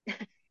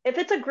 if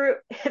it's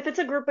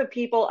a group of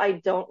people I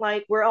don't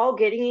like, we're all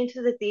getting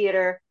into the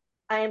theater.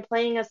 I am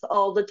playing us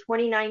all the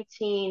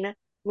 2019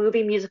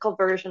 movie musical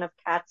version of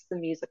Cats the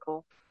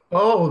Musical.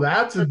 Oh,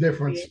 That's that's a what this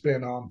different be.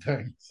 spin on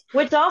things.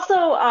 Which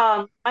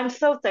also, I'm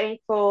so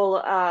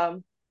thankful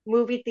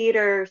movie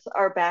theaters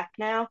are back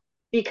now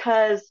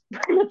because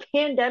when the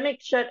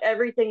pandemic shut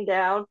everything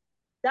down,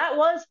 that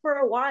was for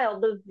a while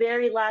the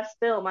very last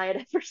film I had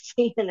ever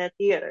seen in a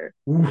theater.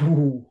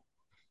 Ooh,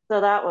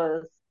 So that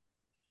was,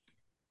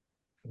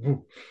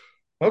 ooh.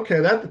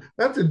 Okay,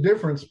 that's a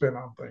different spin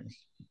on things.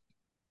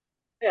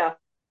 yeah.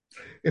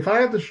 If I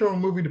have to show a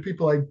movie to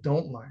people I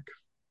don't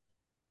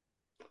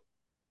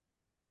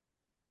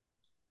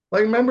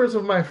like members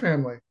of my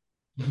family,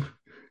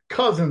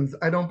 cousins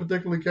I don't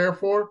particularly care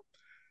for,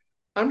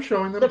 I'm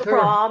showing them The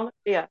Prom,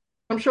 yeah,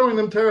 I'm showing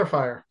them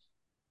Terrifier,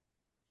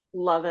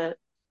 love it.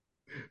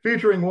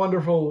 featuring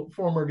wonderful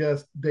former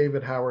guest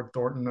David Howard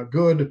Thornton, a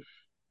good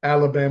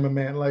Alabama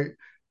man. Like,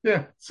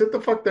 yeah, sit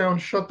the fuck down,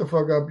 shut the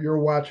fuck up. You're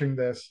watching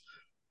this.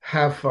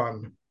 Have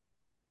fun,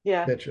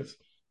 Yeah. bitches.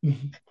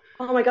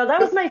 Oh my God, that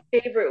was my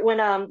favorite when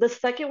the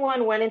second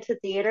one went into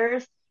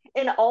theaters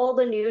and all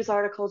the news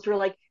articles were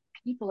like,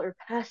 people are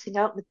passing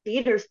out in the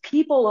theaters.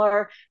 People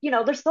are,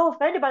 they're so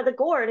offended by the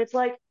gore. And it's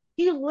like,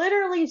 he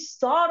literally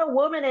sawed a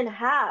woman in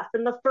half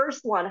in the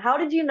first one. How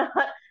did you not,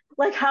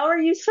 like, how are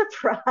you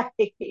surprised?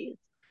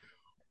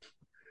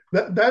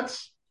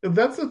 That's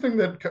the thing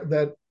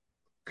that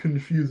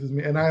confuses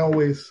me, and I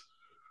always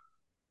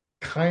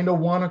kind of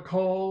want to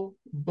call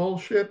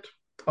bullshit.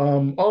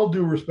 All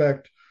due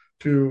respect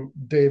to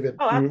David,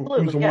 Oh, who's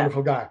absolutely. a Yeah.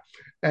 wonderful guy,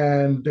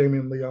 and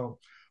Damien Leone.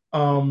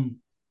 Um,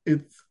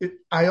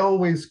 I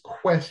always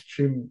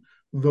question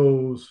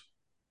those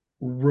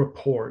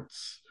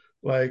reports.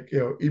 Like,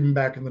 even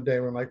back in the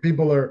day when like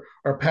people are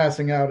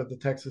passing out at the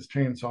Texas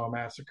Chainsaw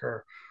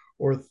Massacre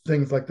or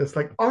things like this.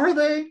 Like, are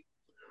they?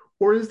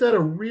 Or is that a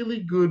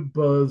really good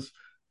buzz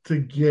to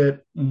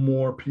get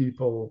more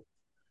people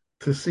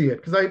to see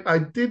it? Because I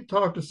did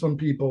talk to some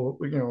people,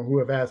 who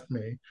have asked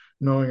me,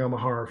 knowing I'm a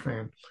horror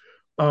fan,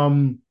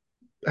 um,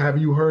 have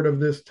you heard of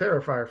this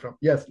Terrifier film?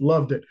 Yes,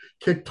 loved it.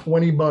 Kicked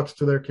 $20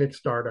 to their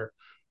Kickstarter.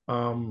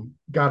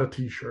 Got a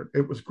T-shirt.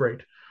 It was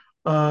great.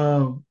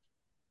 Um,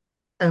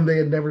 and they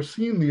had never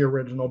seen the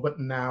original, but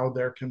now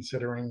they're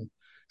considering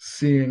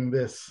seeing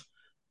this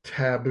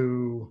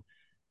taboo,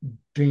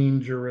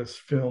 dangerous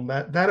film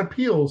that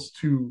appeals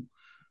to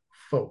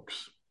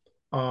folks.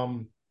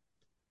 Um,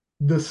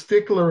 the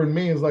stickler in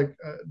me is like,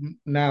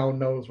 now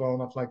knows well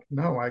enough. Like,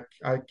 no,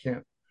 I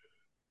can't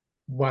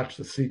watch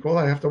the sequel.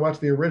 I have to watch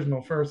the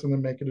original first and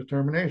then make a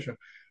determination.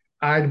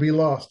 I'd be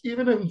lost,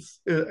 even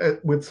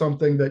with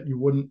something that you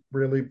wouldn't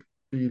really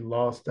be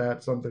lost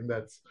at, something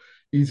that's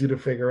easy to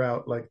figure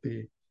out, like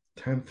the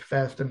 10th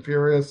Fast and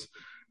Furious.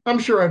 I'm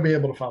sure I'd be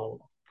able to follow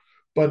along.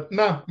 But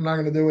no, I'm not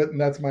going to do it, and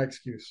that's my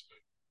excuse.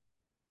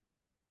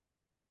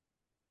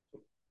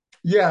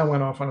 Yeah, I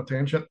went off on a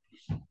tangent.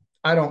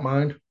 I don't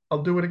mind.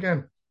 I'll do it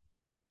again.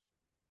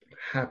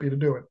 Happy to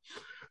do it.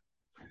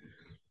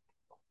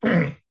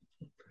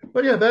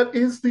 But yeah, that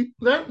is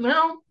that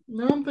now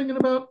I'm thinking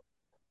about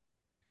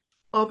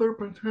other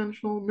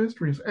potential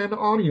mysteries and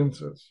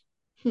audiences.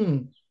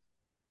 Hmm.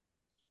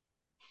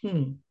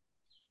 Hmm.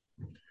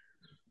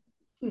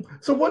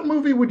 So what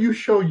movie would you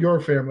show your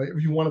family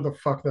if you wanted to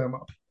fuck them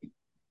up?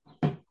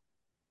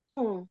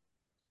 Hmm.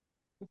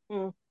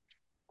 Hmm.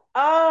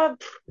 Uh,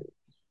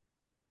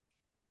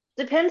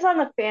 Depends on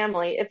the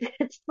family. If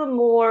it's the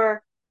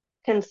more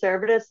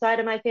conservative side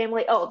of my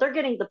family, oh, they're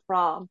getting the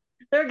prom.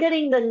 They're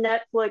getting the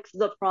Netflix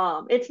the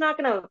prom. It's not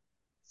gonna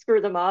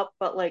screw them up,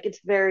 but like it's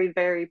very,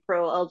 very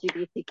pro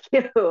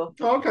LGBTQ.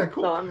 Oh, okay, So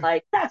cool. I'm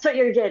like, that's what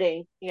you're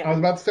getting. I Yeah. was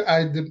about to say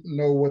I didn't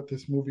know what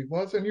this movie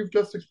was, and you've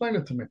just explained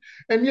it to me.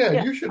 And yeah,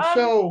 Yeah. you should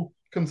show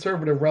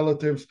conservative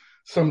relatives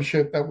some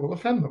shit that will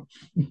offend them,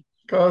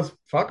 because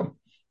fuck them.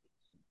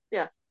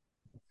 Yeah.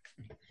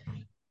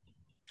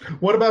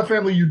 What about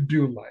family you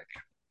do like?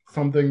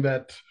 Something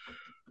that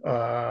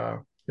uh,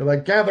 you're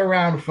like, gather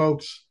around,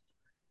 folks.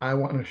 I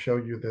want to show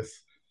you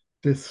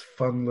this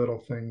fun little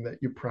thing that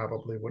you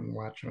probably wouldn't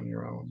watch on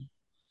your own.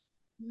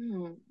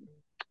 Hmm.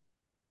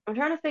 I'm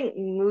trying to think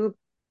move.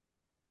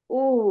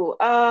 Ooh,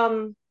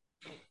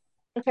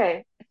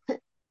 okay.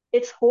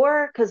 It's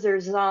horror because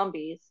there's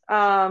zombies.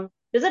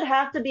 Does it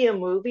have to be a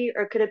movie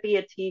or could it be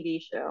a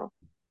TV show?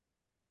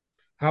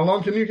 How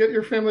long can you get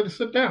your family to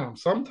sit down?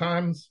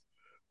 Sometimes,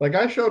 like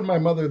I showed my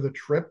mother The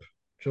Trip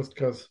just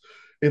because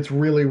it's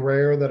really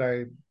rare that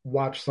I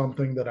watch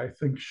something that I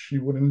think she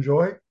would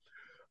enjoy.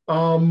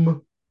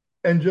 Um,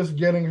 and just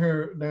getting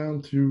her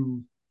down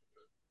to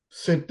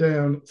sit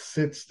down,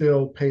 sit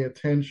still, pay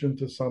attention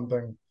to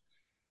something.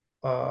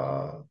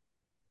 Because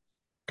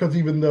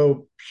even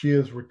though she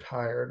is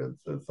retired,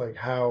 it's like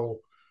how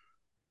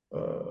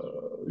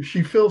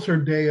she fills her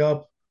day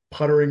up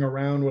puttering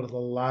around with a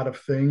lot of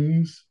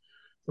things.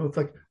 So it's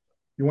like,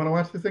 you want to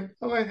watch this thing?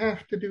 Oh, I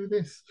have to do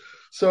this.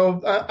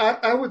 So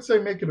I would say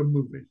make it a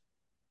movie.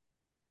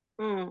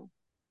 Hmm.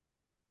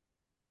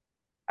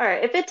 All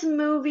right. If it's a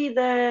movie,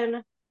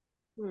 then.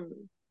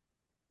 Hmm.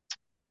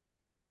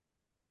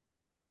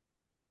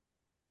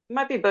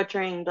 Might be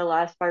butchering the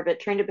last part, but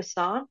Train to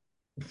Busan.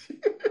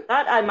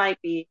 That I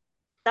might be.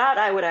 That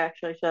I would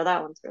actually show.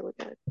 That one's really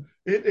good.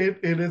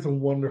 It is a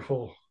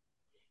wonderful,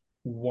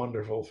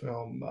 wonderful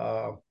film.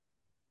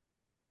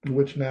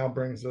 Which now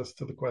brings us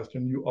to the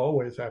question you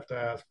always have to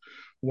ask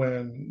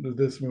when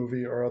this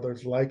movie or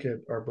others like it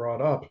are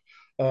brought up.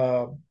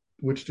 Uh,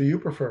 which do you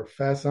prefer,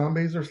 fast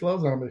zombies or slow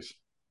zombies?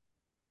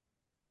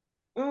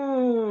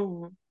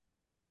 Mm.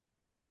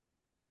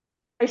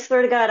 I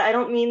swear to God, I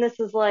don't mean this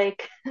as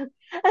like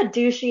a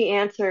douchey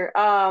answer.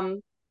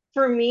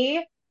 For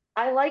me,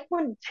 I like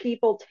when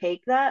people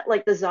take that,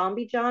 like the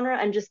zombie genre,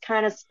 and just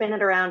kind of spin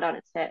it around on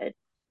its head.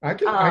 I Um,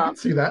 can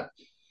see that.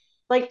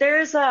 like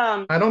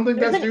I don't think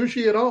there's that's an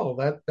douchey at all.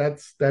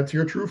 That's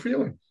your true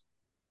feeling.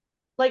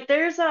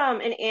 there's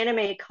an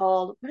anime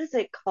called, what is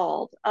it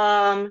called?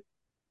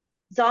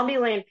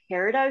 Zombieland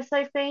Paradise,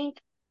 I think.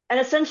 And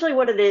essentially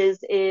what it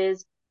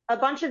is a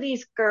bunch of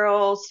these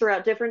girls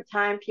throughout different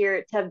time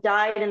periods have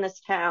died in this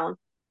town.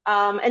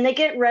 And they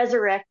get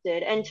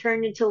resurrected and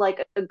turned into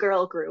like a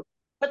girl group.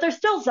 But they're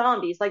still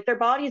zombies. Like their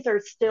bodies are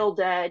still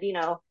dead, you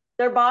know.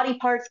 Their body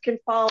parts can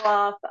fall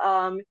off,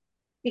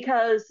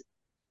 because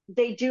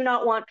they do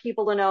not want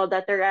people to know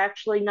that they're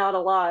actually not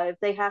alive.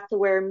 They have to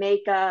wear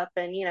makeup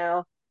and, you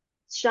know,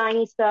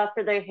 shiny stuff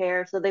for their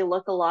hair so they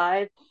look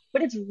alive.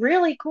 But it's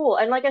really cool.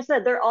 And like I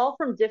said, they're all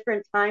from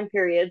different time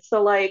periods.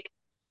 So like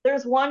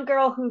there's one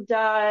girl who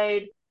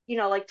died, you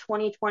know, like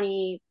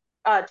 2020,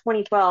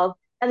 2012.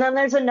 And then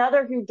there's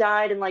another who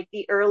died in like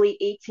the early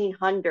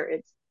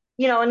 1800s.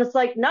 You know, and it's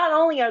like not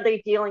only are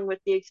they dealing with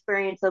the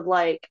experience of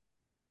like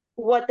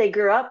what they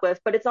grew up with,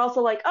 but it's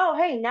also like, oh,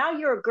 hey, now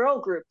you're a girl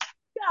group.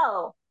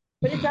 Go.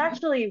 But it's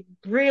actually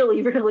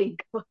really, really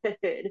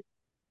good.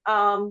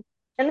 Um,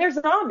 and they're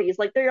zombies.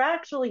 Like they're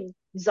actually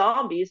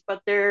zombies,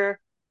 but they're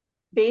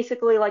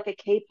basically like a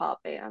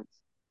K-pop band.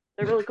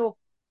 They're really cool.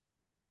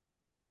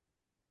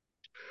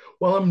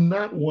 Well, I'm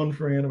not one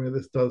for anime.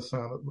 This does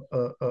sound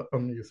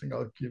amusing.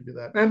 I'll give you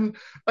that. And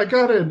I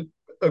gotta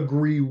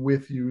agree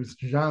with you.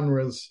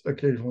 Genres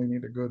occasionally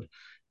need a good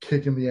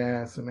kick in the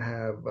ass and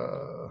have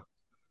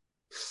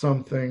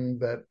something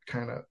that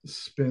kind of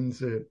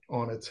spins it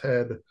on its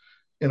head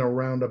in a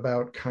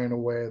roundabout kind of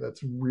way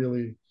that's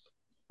really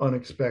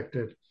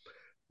unexpected.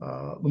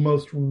 The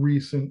most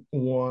recent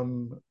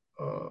one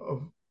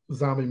of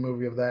zombie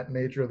movie of that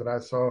nature that I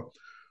saw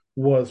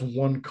was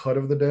One Cut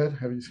of the Dead.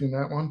 Have you seen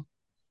that one?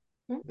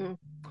 Mm-mm.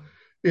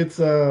 It's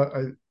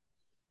a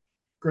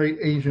great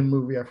Asian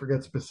movie. I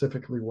forget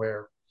specifically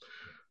where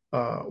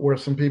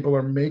some people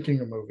are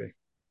making a movie,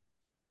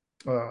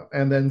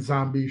 and then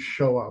zombies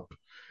show up,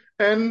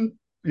 and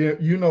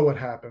you know what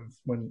happens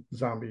when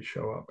zombies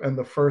show up. And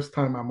the first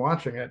time I'm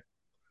watching it,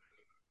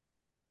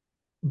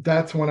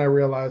 that's when I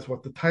realized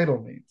what the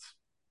title means.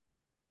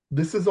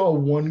 This is all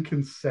one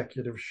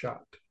consecutive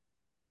shot,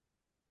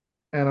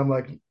 and I'm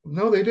like,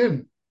 no, they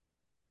didn't.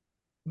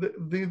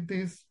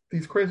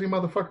 These crazy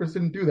motherfuckers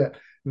didn't do that.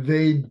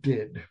 They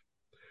did,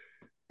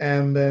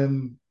 and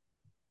then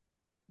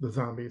the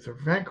zombies are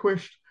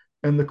vanquished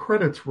and the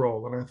credits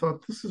roll. And I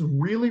thought, this is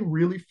really,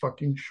 really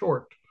fucking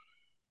short.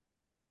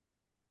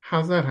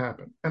 How's that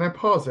happen? And I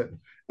pause it.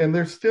 And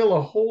there's still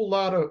a whole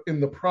lot of in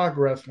the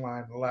progress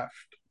line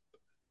left.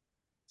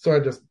 So I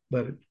just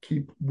let it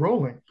keep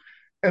rolling.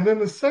 And then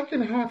the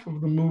second half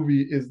of the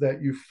movie is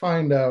that you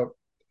find out,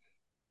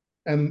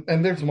 and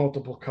there's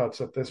multiple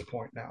cuts at this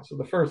point now. So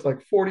the first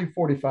like 40,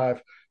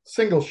 45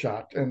 single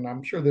shot, and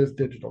I'm sure there's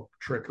digital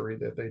trickery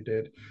that they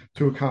did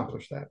to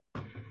accomplish that.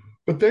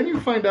 But then you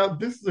find out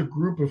this is a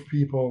group of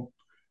people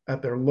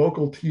at their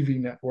local TV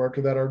network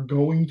that are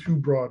going to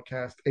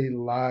broadcast a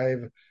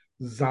live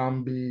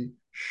zombie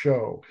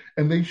show.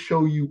 And they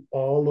show you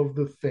all of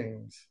the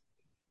things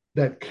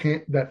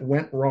that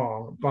went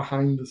wrong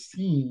behind the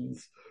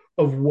scenes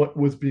of what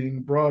was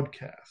being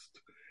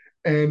broadcast.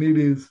 And it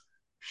is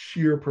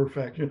sheer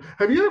perfection.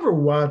 Have you ever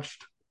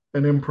watched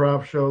an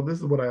improv show? This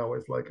is what I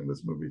always like in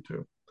this movie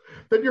too.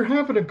 That you're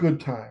having a good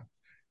time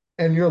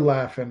and you're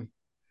laughing,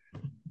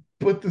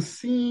 but the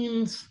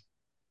scenes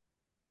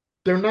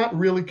they're not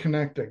really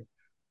connecting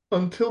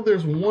until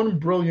there's one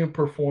brilliant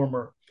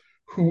performer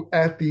who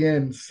at the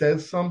end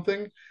says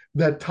something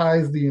that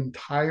ties the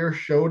entire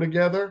show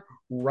together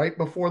right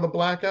before the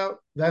blackout.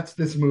 That's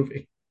this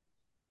movie.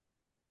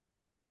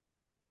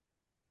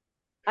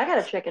 I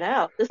gotta check it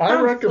out. This I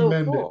sounds so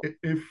recommend it.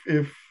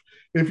 cool.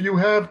 If you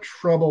have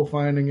trouble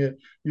finding it,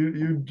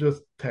 you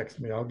just text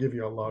me. I'll give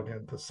you a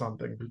login to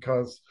something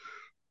because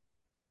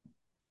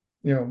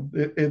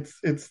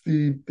it's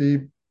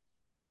the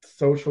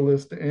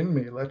socialist in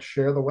me. Let's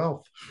share the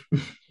wealth.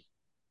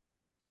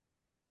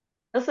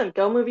 Listen,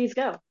 go movies,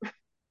 go.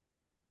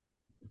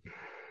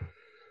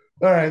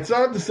 All right, so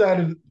I've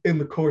decided in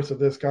the course of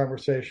this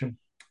conversation,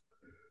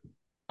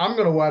 I'm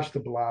going to watch The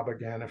Blob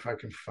again if I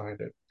can find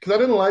it. Because I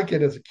didn't like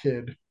it as a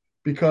kid,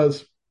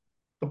 because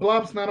The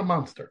Blob's not a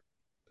monster.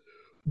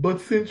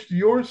 But since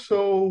you're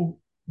so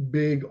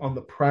big on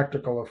the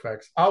practical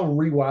effects, I'll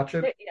rewatch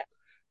it Yeah.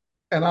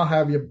 and I'll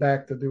have you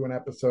back to do an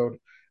episode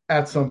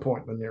at some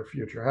point in the near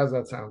future. How's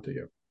that sound to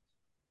you?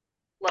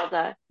 Love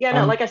that. Yeah,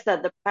 no, like I'm I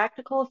said, the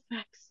practical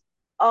effects,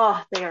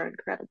 oh, they are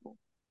incredible.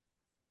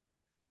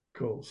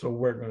 cool. So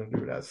we're going to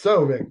do that.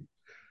 So, Vic,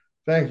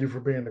 thank you for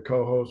being the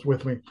co-host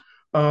with me.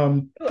 Ooh,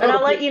 and Tell the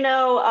I'll let people, you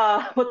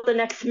know what the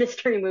next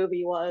mystery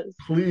movie was.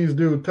 please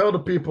do tell the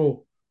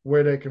people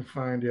where they can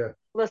find you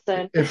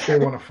Listen, if they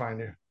want to find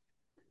you.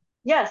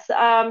 yes,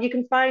 you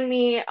can find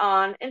me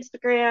on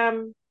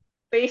Instagram,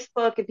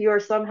 Facebook if you are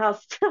somehow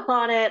still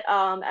on it,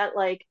 at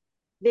like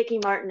Vicky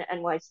Martin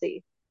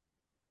NYC.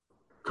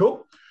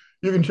 Cool.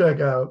 You can check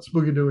out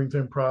Spooky Doings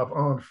Improv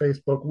on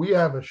Facebook. We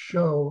have a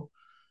show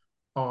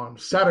on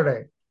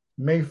Saturday,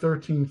 May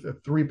 13th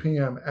at 3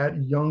 p.m.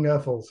 at Young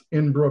Ethel's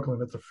in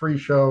Brooklyn. It's a free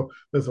show.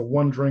 There's a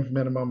one drink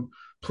minimum.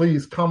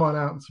 Please come on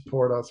out and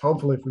support us.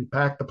 Hopefully, if we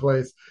pack the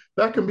place,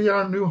 that can be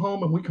our new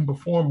home and we can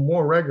perform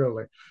more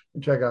regularly.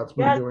 And check out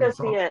Spooky Yes, go Doings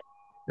see on. it.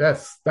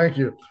 Yes, thank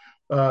you.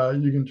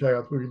 You can check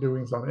out Spooky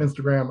Doings on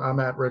Instagram. I'm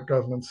at Rick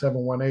Guzman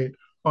 718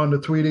 on the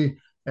Tweety.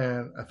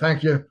 And I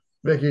thank you,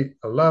 Vicky.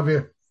 I love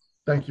you.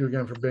 Thank you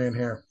again for being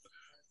here.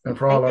 And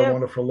for all Thank our you.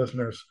 wonderful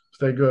listeners,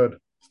 stay good,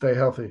 stay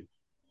healthy,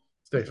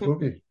 stay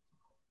spooky.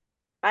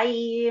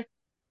 Bye.